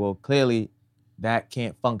 All right, well, clearly that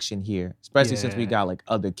can't function here, especially since we Yeah. got like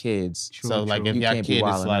other kids. True, So like, true. if You your can't be kid is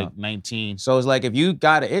wilding like out. 19, So it's like if you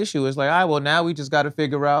got an issue, it's like, all right, well, now we just got to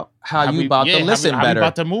figure out how you about to listen how better. we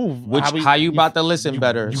about to move? How you about to listen you-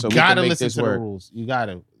 better You so we gotta can make listen this to work. the rules. You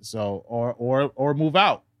gotta. So or move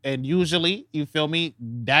out. And usually, you feel me?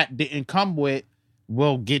 That didn't come with.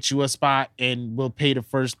 We'll get you a spot and we'll pay the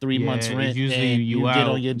first 3 months Yeah, rent. it's usually and you out. get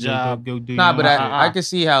on your job. Go do Nah, your but own I shit. can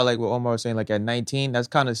see how like what Omar was saying, like at 19, that's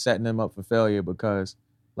kind of setting them up for failure because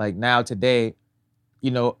like now today,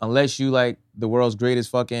 unless you like the world's greatest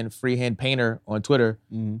fucking freehand painter on Twitter,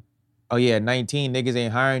 oh yeah, 19 niggas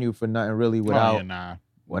ain't hiring you for nothing really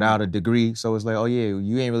without a degree. So it's like, oh yeah,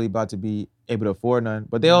 you ain't really about to be able to afford none.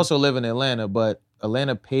 But they also live in Atlanta, but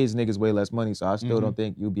Atlanta pays niggas way less money, so I still don't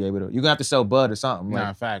think you'll be able to. You're gonna have to sell bud or something. Nah,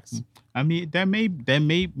 Like, facts. I mean,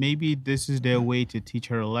 maybe this is their way to teach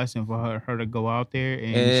her a lesson for her to go out there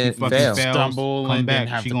and And she fucking fail. fails, Stumble come and then back.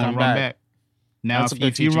 have She to gonna come run back. back. Now, That's a good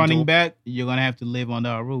if you're teaching running tool. back, you're gonna have to live under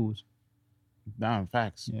our rules. Nah,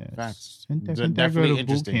 facts. Yeah, Facts. Send that girl Definitely to boot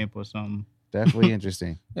interesting. camp or something. Definitely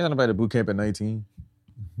interesting. ain't nobody to boot camp at 19.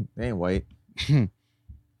 They ain't white.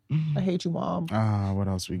 I hate you, mom. What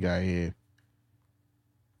else we got here?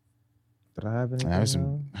 Did I have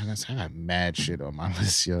anything? I got mad shit on my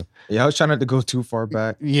list, yo. Yeah, I was trying not to go too far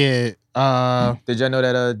back. Yeah. Did y'all know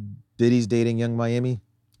that Diddy's dating Young Miami?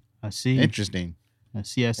 I see. Interesting. I'm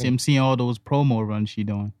seeing all those promo runs she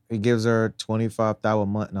doing. He gives her $25,000 a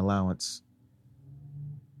month in allowance.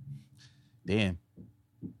 Damn.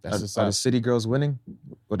 That's Are the City Girls winning?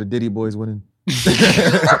 Or the Diddy Boys winning?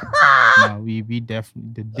 No, we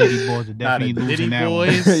definitely the Diddy boys are definitely the losing Diddy that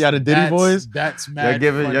boys. one. Y'all the Diddy Boys? That's mad.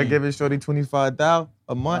 Y'all giving Shorty $25,000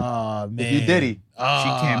 a month? Oh man. If you Diddy.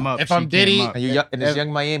 She came up. If I'm Diddy, And it's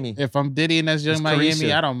Young Miami. if I'm Diddy and that's Young It's Miami,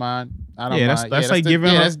 Carisha. I don't mind. That's like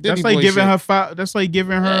giving her. That's like giving her five. That's like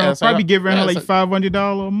giving her. Yeah, it's probably like- giving her yeah, like it's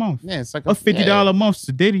 $500 a month. Yeah, it's like Or $50 a month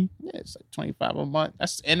to Diddy. Yeah, it's like 25 a month.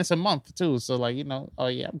 And it's a month too. So like, oh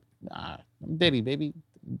yeah, I'm Diddy, baby.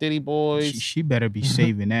 Diddy boys. She better be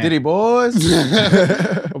saving that. Diddy Boys?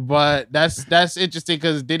 But that's interesting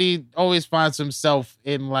because Diddy always finds himself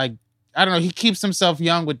in like, I don't know, he keeps himself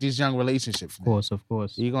young with these young relationships. Of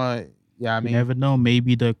course. You gonna, yeah, I You mean, never know.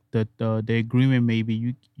 Maybe the agreement.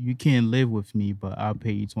 Maybe you can't live with me, but I'll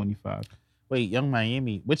pay you 25. wait, Young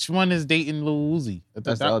Miami. Which one is dating Lil Uzi?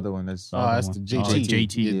 That's the other one. That's That's one. the JT. Oh,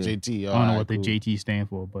 JT. Yeah, Yeah. JT. I don't know what the JT stand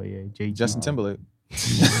for, but yeah, JT. Justin Timberlake.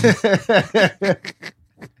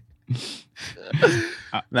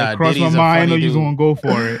 Nah, It crossed my Diddy's a mind. I know funny you dude. gonna go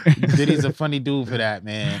for it. Diddy's a funny dude for that,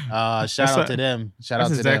 man. Shout out to them. Shout out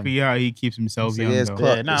That's to exactly how he keeps himself So, young. yeah, it's though.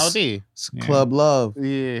 club. them. Yeah, nah, OD. It's Club Love.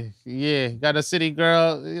 Yeah. Got a city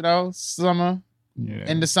girl, summer. Yeah.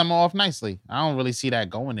 End the summer off nicely. I don't really see that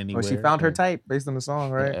going Or anywhere. she found her but- type based on the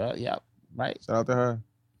song, right? Yeah, right. Shout out to her.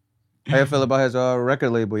 How you feel about his record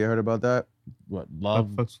label? You heard about that? What,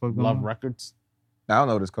 Love Fuck's going Love on? Records? I don't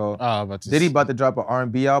know what it's called. Oh, about to Diddy about to drop an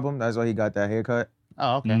R&B album. That's why he got that haircut.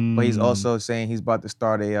 Oh, okay. But he's Mm. also saying he's about to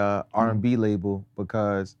start a R&B label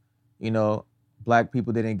because, black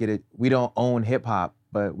people didn't get it. We don't own hip hop,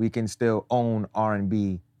 but we can still own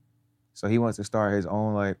R&B. So he wants to start his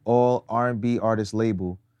own like all R&B artist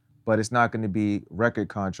label, but it's not going to be record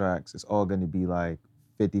contracts. It's all going to be like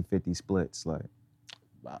 50-50 splits. Like,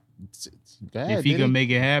 Go ahead, If he Diddy. can make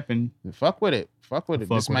it happen, Fuck with it. Fuck This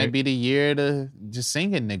with might it. be the year to just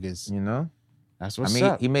singing niggas. you know? That's I what's mean,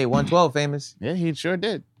 up. he made 112 famous. Yeah, he sure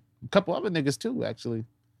did. A couple other niggas too, actually.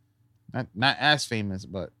 Not as famous,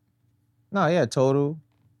 but No, yeah, Total.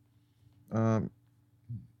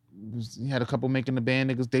 he had a couple making the band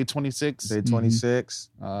niggas. Day 26. Day 26.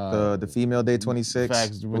 The female Day 26.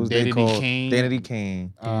 Facts. What was Danity they called? Kane. Danity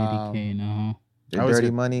Kane. Danny Kane, The I was Dirty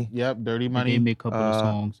good. Money. Yep, Dirty They Money. made a couple of Uh,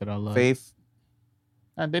 songs that I love. Faith.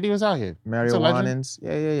 And Diddy was out here. Mario He's a legend. Winans.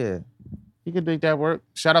 Yeah. He could make that work.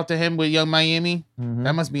 Shout out to him with Young Miami. Mhm.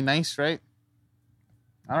 That must be nice, right?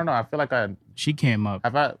 I don't know. I feel like She came up.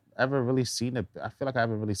 have I ever really seen it. I feel like I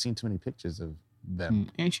haven't really seen too many pictures of them.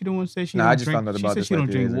 And she the one said she Nah, don't I just drink. found out She about said this she like don't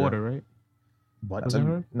 3 drink days ago. water, right? What Was it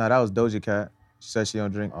her? No, that was Doja Cat. She said she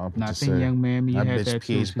don't drink. Oh, Nah, I just think say, Young Miami that had bitch that too.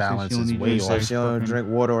 pH She said balance she is only way drinks She off. said like she don't fucking- drink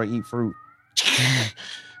water or eat fruit.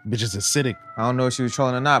 bitch is acidic. I don't know if she was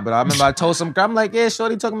trolling or not, but I remember I told some girl, I'm like, yeah,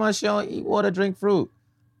 shorty talking about she don't eat water, drink fruit.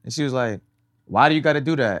 And she was like, why do you got to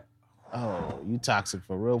do that? Oh, you toxic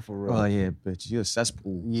for real, for real. Oh, yeah, bitch, you're a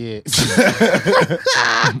cesspool. Yeah.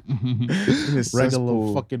 You're a Regular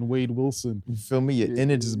cesspool. fucking Wade Wilson. You feel me? Your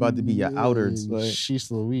innards is about to be your outers. Like,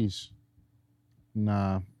 Sheesh Louise.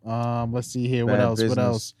 Nah. Let's see here. What Bad else? What business.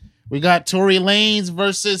 else? We got Tory Lanez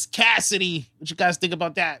versus Cassidy. What you guys think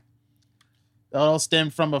about that? That all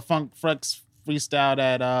stemmed from a Funk Flex freestyle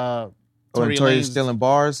that Tory Tory Lanez stealing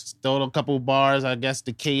bars. stole a couple bars. I guess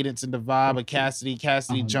the cadence and the vibe of Cassidy.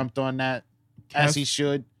 Cassidy jumped on that as he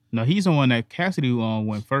should. No, he's the one that Cassidy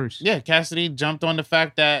went first. Yeah, Cassidy jumped on the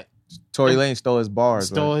fact that Tory Lane stole his bars.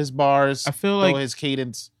 stole his bars. I feel stole like- his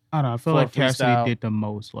cadence. I don't know. I feel For like Cassidy freestyle. did the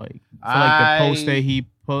most. Like I feel like the post that he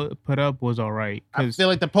put up was all right. I 'Cause feel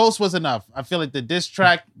like the post was enough. I feel like the diss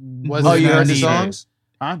track was. Oh, you heard the needed. songs?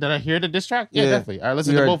 Huh? Did I hear the diss track? Yeah, Yeah. definitely. I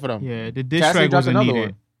listened You to heard- both of them. yeah, the diss Cassidy track dropped wasn't another needed.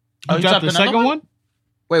 one. Oh, He he dropped dropped the another second one? one.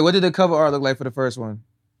 Wait, what did the cover art look like for the first one?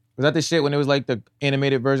 Was that the shit when it was like the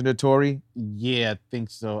animated version of Tory? Yeah, I think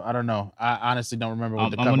so. I don't know. I honestly don't remember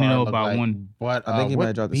what the I cover only art know looked about like. one. But I think he might what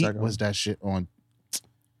have dropped the beat second was that shit on?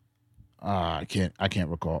 I can't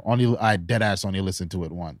recall. I dead ass only listened to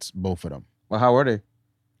it once. Both of them. Well, how were they?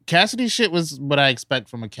 Cassidy shit was what I expect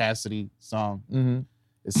from a Cassidy song. Mm-hmm.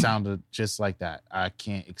 It sounded just like that. I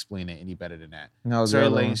can't explain it any better than that. How was the Tory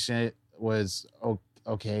other one? Lane shit was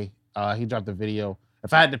okay. He dropped the video.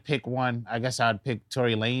 If I had to pick one, I guess I'd pick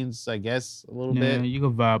Tory Lane's. I guess a little Yeah, bit. you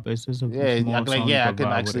can vibe. It's just a Yeah, small I song. You I can could vibe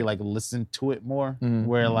with actually it. like listen to it more. Mhm.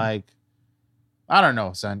 Where like, I don't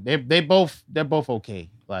know, son. They're both okay.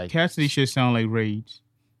 Like Cassidy should sound like Rage.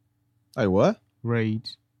 Like what?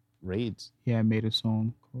 Raids. Raids. He had made a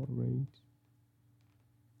song called Raids.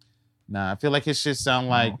 Nah, I feel like his shit sound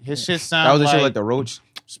like his shit That sound was the like, shit like the roach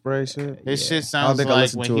spray shit. his shit I don't sounds think I like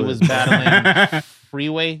listened when to he it. was battling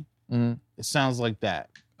Freeway. Mhm. It sounds like that.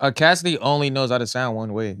 Cassidy only knows how to sound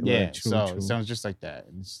one way. Yeah, Like, so true. it sounds just like that.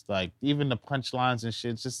 It's like even the punchlines and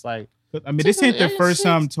shit, it's just like I mean, this ain't the Yeah, first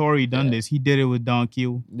time shit. Tory done Yeah. this. He did it with Don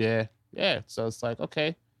Q. yeah. So it's like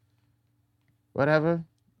okay, whatever,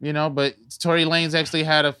 you know. But Tory Lanez actually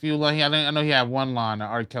had a few lines. I know he had one line, an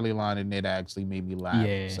R. Kelly line in there that actually made me laugh.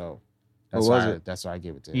 Yeah. So What was it? That's why I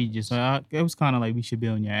gave it to He him. just it was kind of like we should be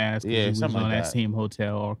on your ass. 'Cause Yeah, he was something on like that that. same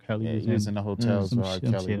hotel or Kelly Yeah, was he was in in. the hotel, some so R. shit-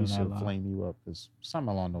 some Kelly, shit we on should that line. flame you up. Something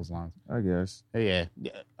along those lines. I guess. Yeah,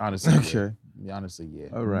 honestly. Okay. Yeah, honestly, yeah.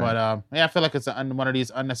 All right. But yeah, I feel like it's one of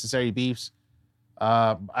these unnecessary beefs.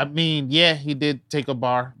 I mean, yeah, he did take a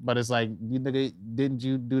bar, but it's like, you nigga, didn't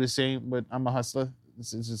you do the same? But I'm a hustler.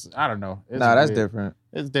 It's just, I don't know. It's Nah, that's weird. different.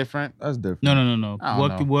 It's different. That's different. No. I don't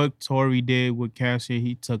know. What Tory did with Cassie,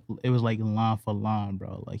 he took it was like line for line,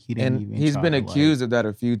 bro. Like he didn't And even. he's try been to, like- accused of that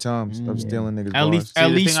a few times Mm. of Yeah. stealing niggas' At bars. least, See, the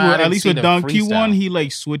thing I at didn't least see with the Don Q freestyle. one, he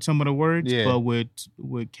like switched some of the words. Yeah. But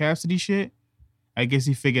with Cassidy shit, I guess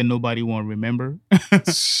he figured nobody won't remember.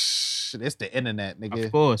 It's the internet, nigga.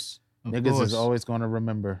 Of course, Niggas is always going to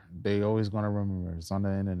remember. They always going to remember. It's on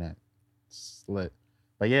the internet. It's lit.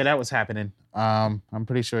 But yeah, that was happening. I'm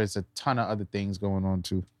pretty sure it's a ton of other things going on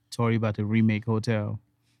too. Tory about to remake Hotel.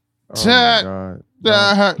 Oh my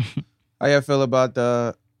God. How y'all feel about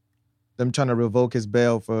them trying to revoke his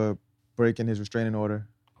bail for breaking his restraining order?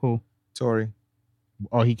 Who? Tory.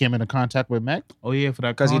 Oh, he came into contact with Mac? Oh yeah, for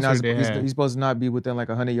that Because concert they he's had. supposed to not be within like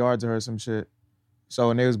 100 yards of her or some shit. So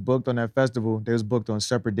when they was booked on that festival, they was booked on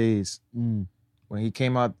separate days. Mm. When he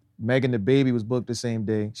came out, Megan the Baby was booked the same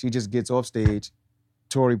day. She just gets off stage.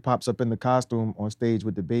 Tory pops up in the costume on stage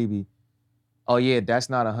with the baby. Oh yeah, that's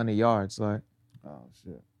not 100 yards. Like, Oh,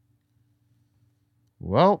 shit.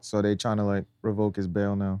 Well, so they trying to like revoke his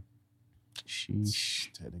bail now.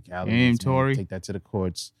 Sheesh. technicalities, Damn, man. Tory. Take that to the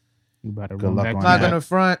courts. You about to Good run luck back on to Not that. gonna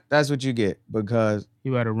front. That's what you get because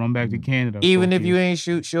You about to run back to Canada. even fuck if you ain't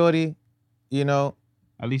shoot shorty, you know,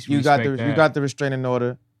 at least you got respect the that. you got the restraining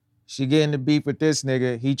order. She getting the beef with this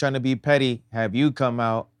nigga. He trying to be petty. Have you come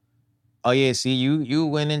out? Oh yeah, see you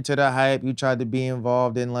went into the hype. You tried to be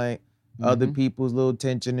involved in like other people's little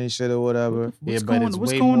tension and shit or whatever. Yeah, What's but going, it's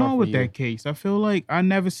what's way going more on for with you. that case? I feel like I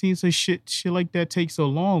never seen some shit like that take so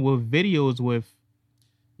long with videos with.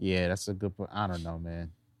 Yeah, that's a good point. I don't know,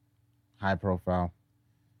 man. High profile.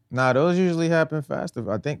 Nah, those usually happen faster,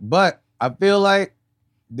 I think. But I feel like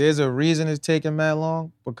there's a reason it's taking that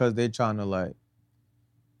long because they're trying to like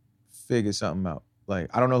figure something out. Like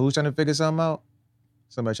I don't know who's trying to figure something out.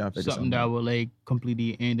 Somebody trying to figure Something something that out. will like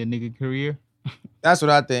completely end a nigga career. That's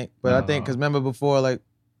what I think. But I think Uh. because remember before like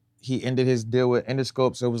he ended his deal with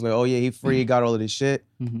Interscope, so it was like, oh yeah, he free, got all of this shit.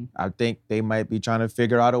 Mm-hmm. I think they might be trying to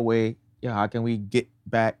figure out a way. Yeah, how can we get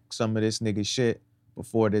back some of this nigga shit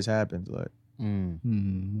before this happens? Like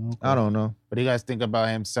Mm. I don't know. What do you guys think about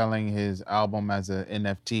him selling his album as an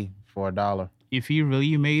NFT for $1? If he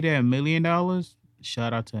really made that $1 million,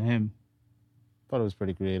 shout out to him. Thought it was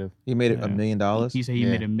pretty creative. He made it Yeah. $1 million. He said he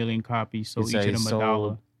Yeah. made 1 million copies, so He each said of he them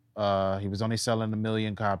sold- $1. He was only selling 1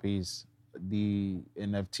 million copies, the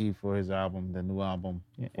NFT for his album, the new album,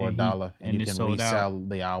 Yeah, for and $1. and And you it can sold out. resell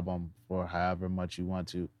the album for however much you want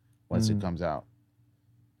to once it comes out.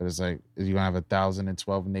 But it's like, you're going to have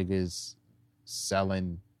 1,012 niggas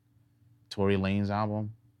selling Tory Lanez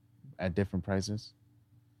album at different prices.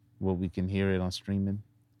 Well, we can hear it on streaming.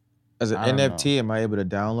 As an I don't NFT, am I able to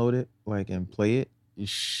download it like and play it?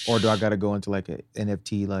 Or do I gotta go into like an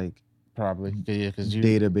NFT like Probably. Yeah, because you...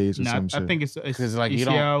 database or Nah, some shit? I think it's 'Cause, like, you you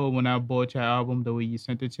see don't- how when I bought your album, the way you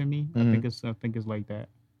sent it to me, Mhm. I think it's like that.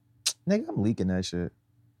 Nigga, I'm leaking that shit.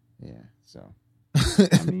 Yeah, so...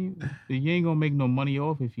 I mean, you ain't gonna make no money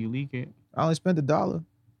off if you leak it. I only spent $1.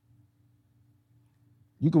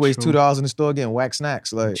 You could waste True. $2 in the store getting whack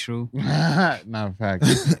snacks. Like True. Not fact.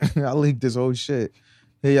 I leaked this whole shit.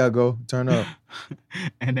 Here y'all go. Turn up.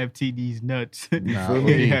 NFT these nuts. Nah, feel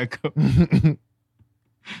Here me? y'all go.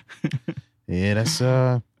 Yeah, that's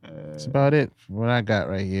about it. What I got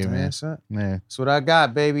right here, man. That's it. Yeah. That's what I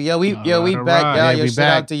got, baby. Yo, we Nah, we ride. back, y'all. Yeah, Yo, we shout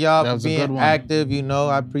back. out to y'all That for was a being good one. active. You know,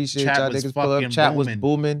 I appreciate Chat y'all was niggas pull up. fucking Chat was booming.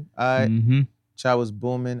 booming. All right. Mm-hmm. Chat was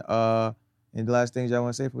booming. Any last things y'all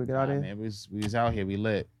want to say before we get out of here? Man, we was out here. We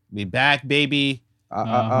lit. We back, baby.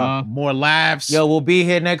 Uh-huh. More laughs. Yo, we'll be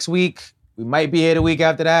here next week. We might be here the week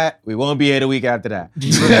after that. We won't be here the week after that.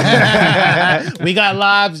 We got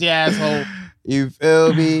lives, you asshole. You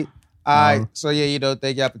feel me? All right. So yeah,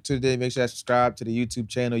 thank y'all for tuning in. Make sure you subscribe to the YouTube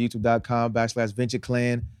channel,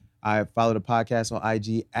 youtube.com/VentureClan. I follow the podcast on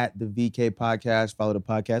IG at the VK Podcast. Follow the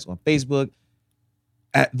podcast on Facebook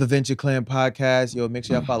at the Venture Clan Podcast. Make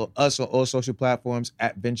sure y'all follow us on all social platforms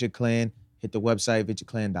at Venture Clan. Hit the website,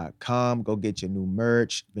 ventureclan.com. Go get your new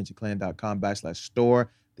merch,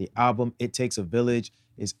 ventureclan.com/store. The album, It Takes a Village,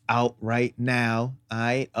 is out right now. All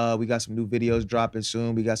right. We got some new videos dropping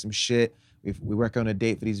soon. We got some shit. We're working on a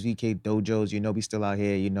date for these VK dojos. We still out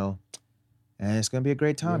here, And it's going to be a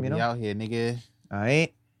great time, We out here, nigga. All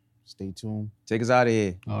right. Stay tuned. Take us out of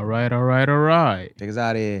here. All right. Take us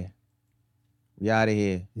out of here. We out of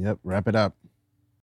here. Yep, wrap it up.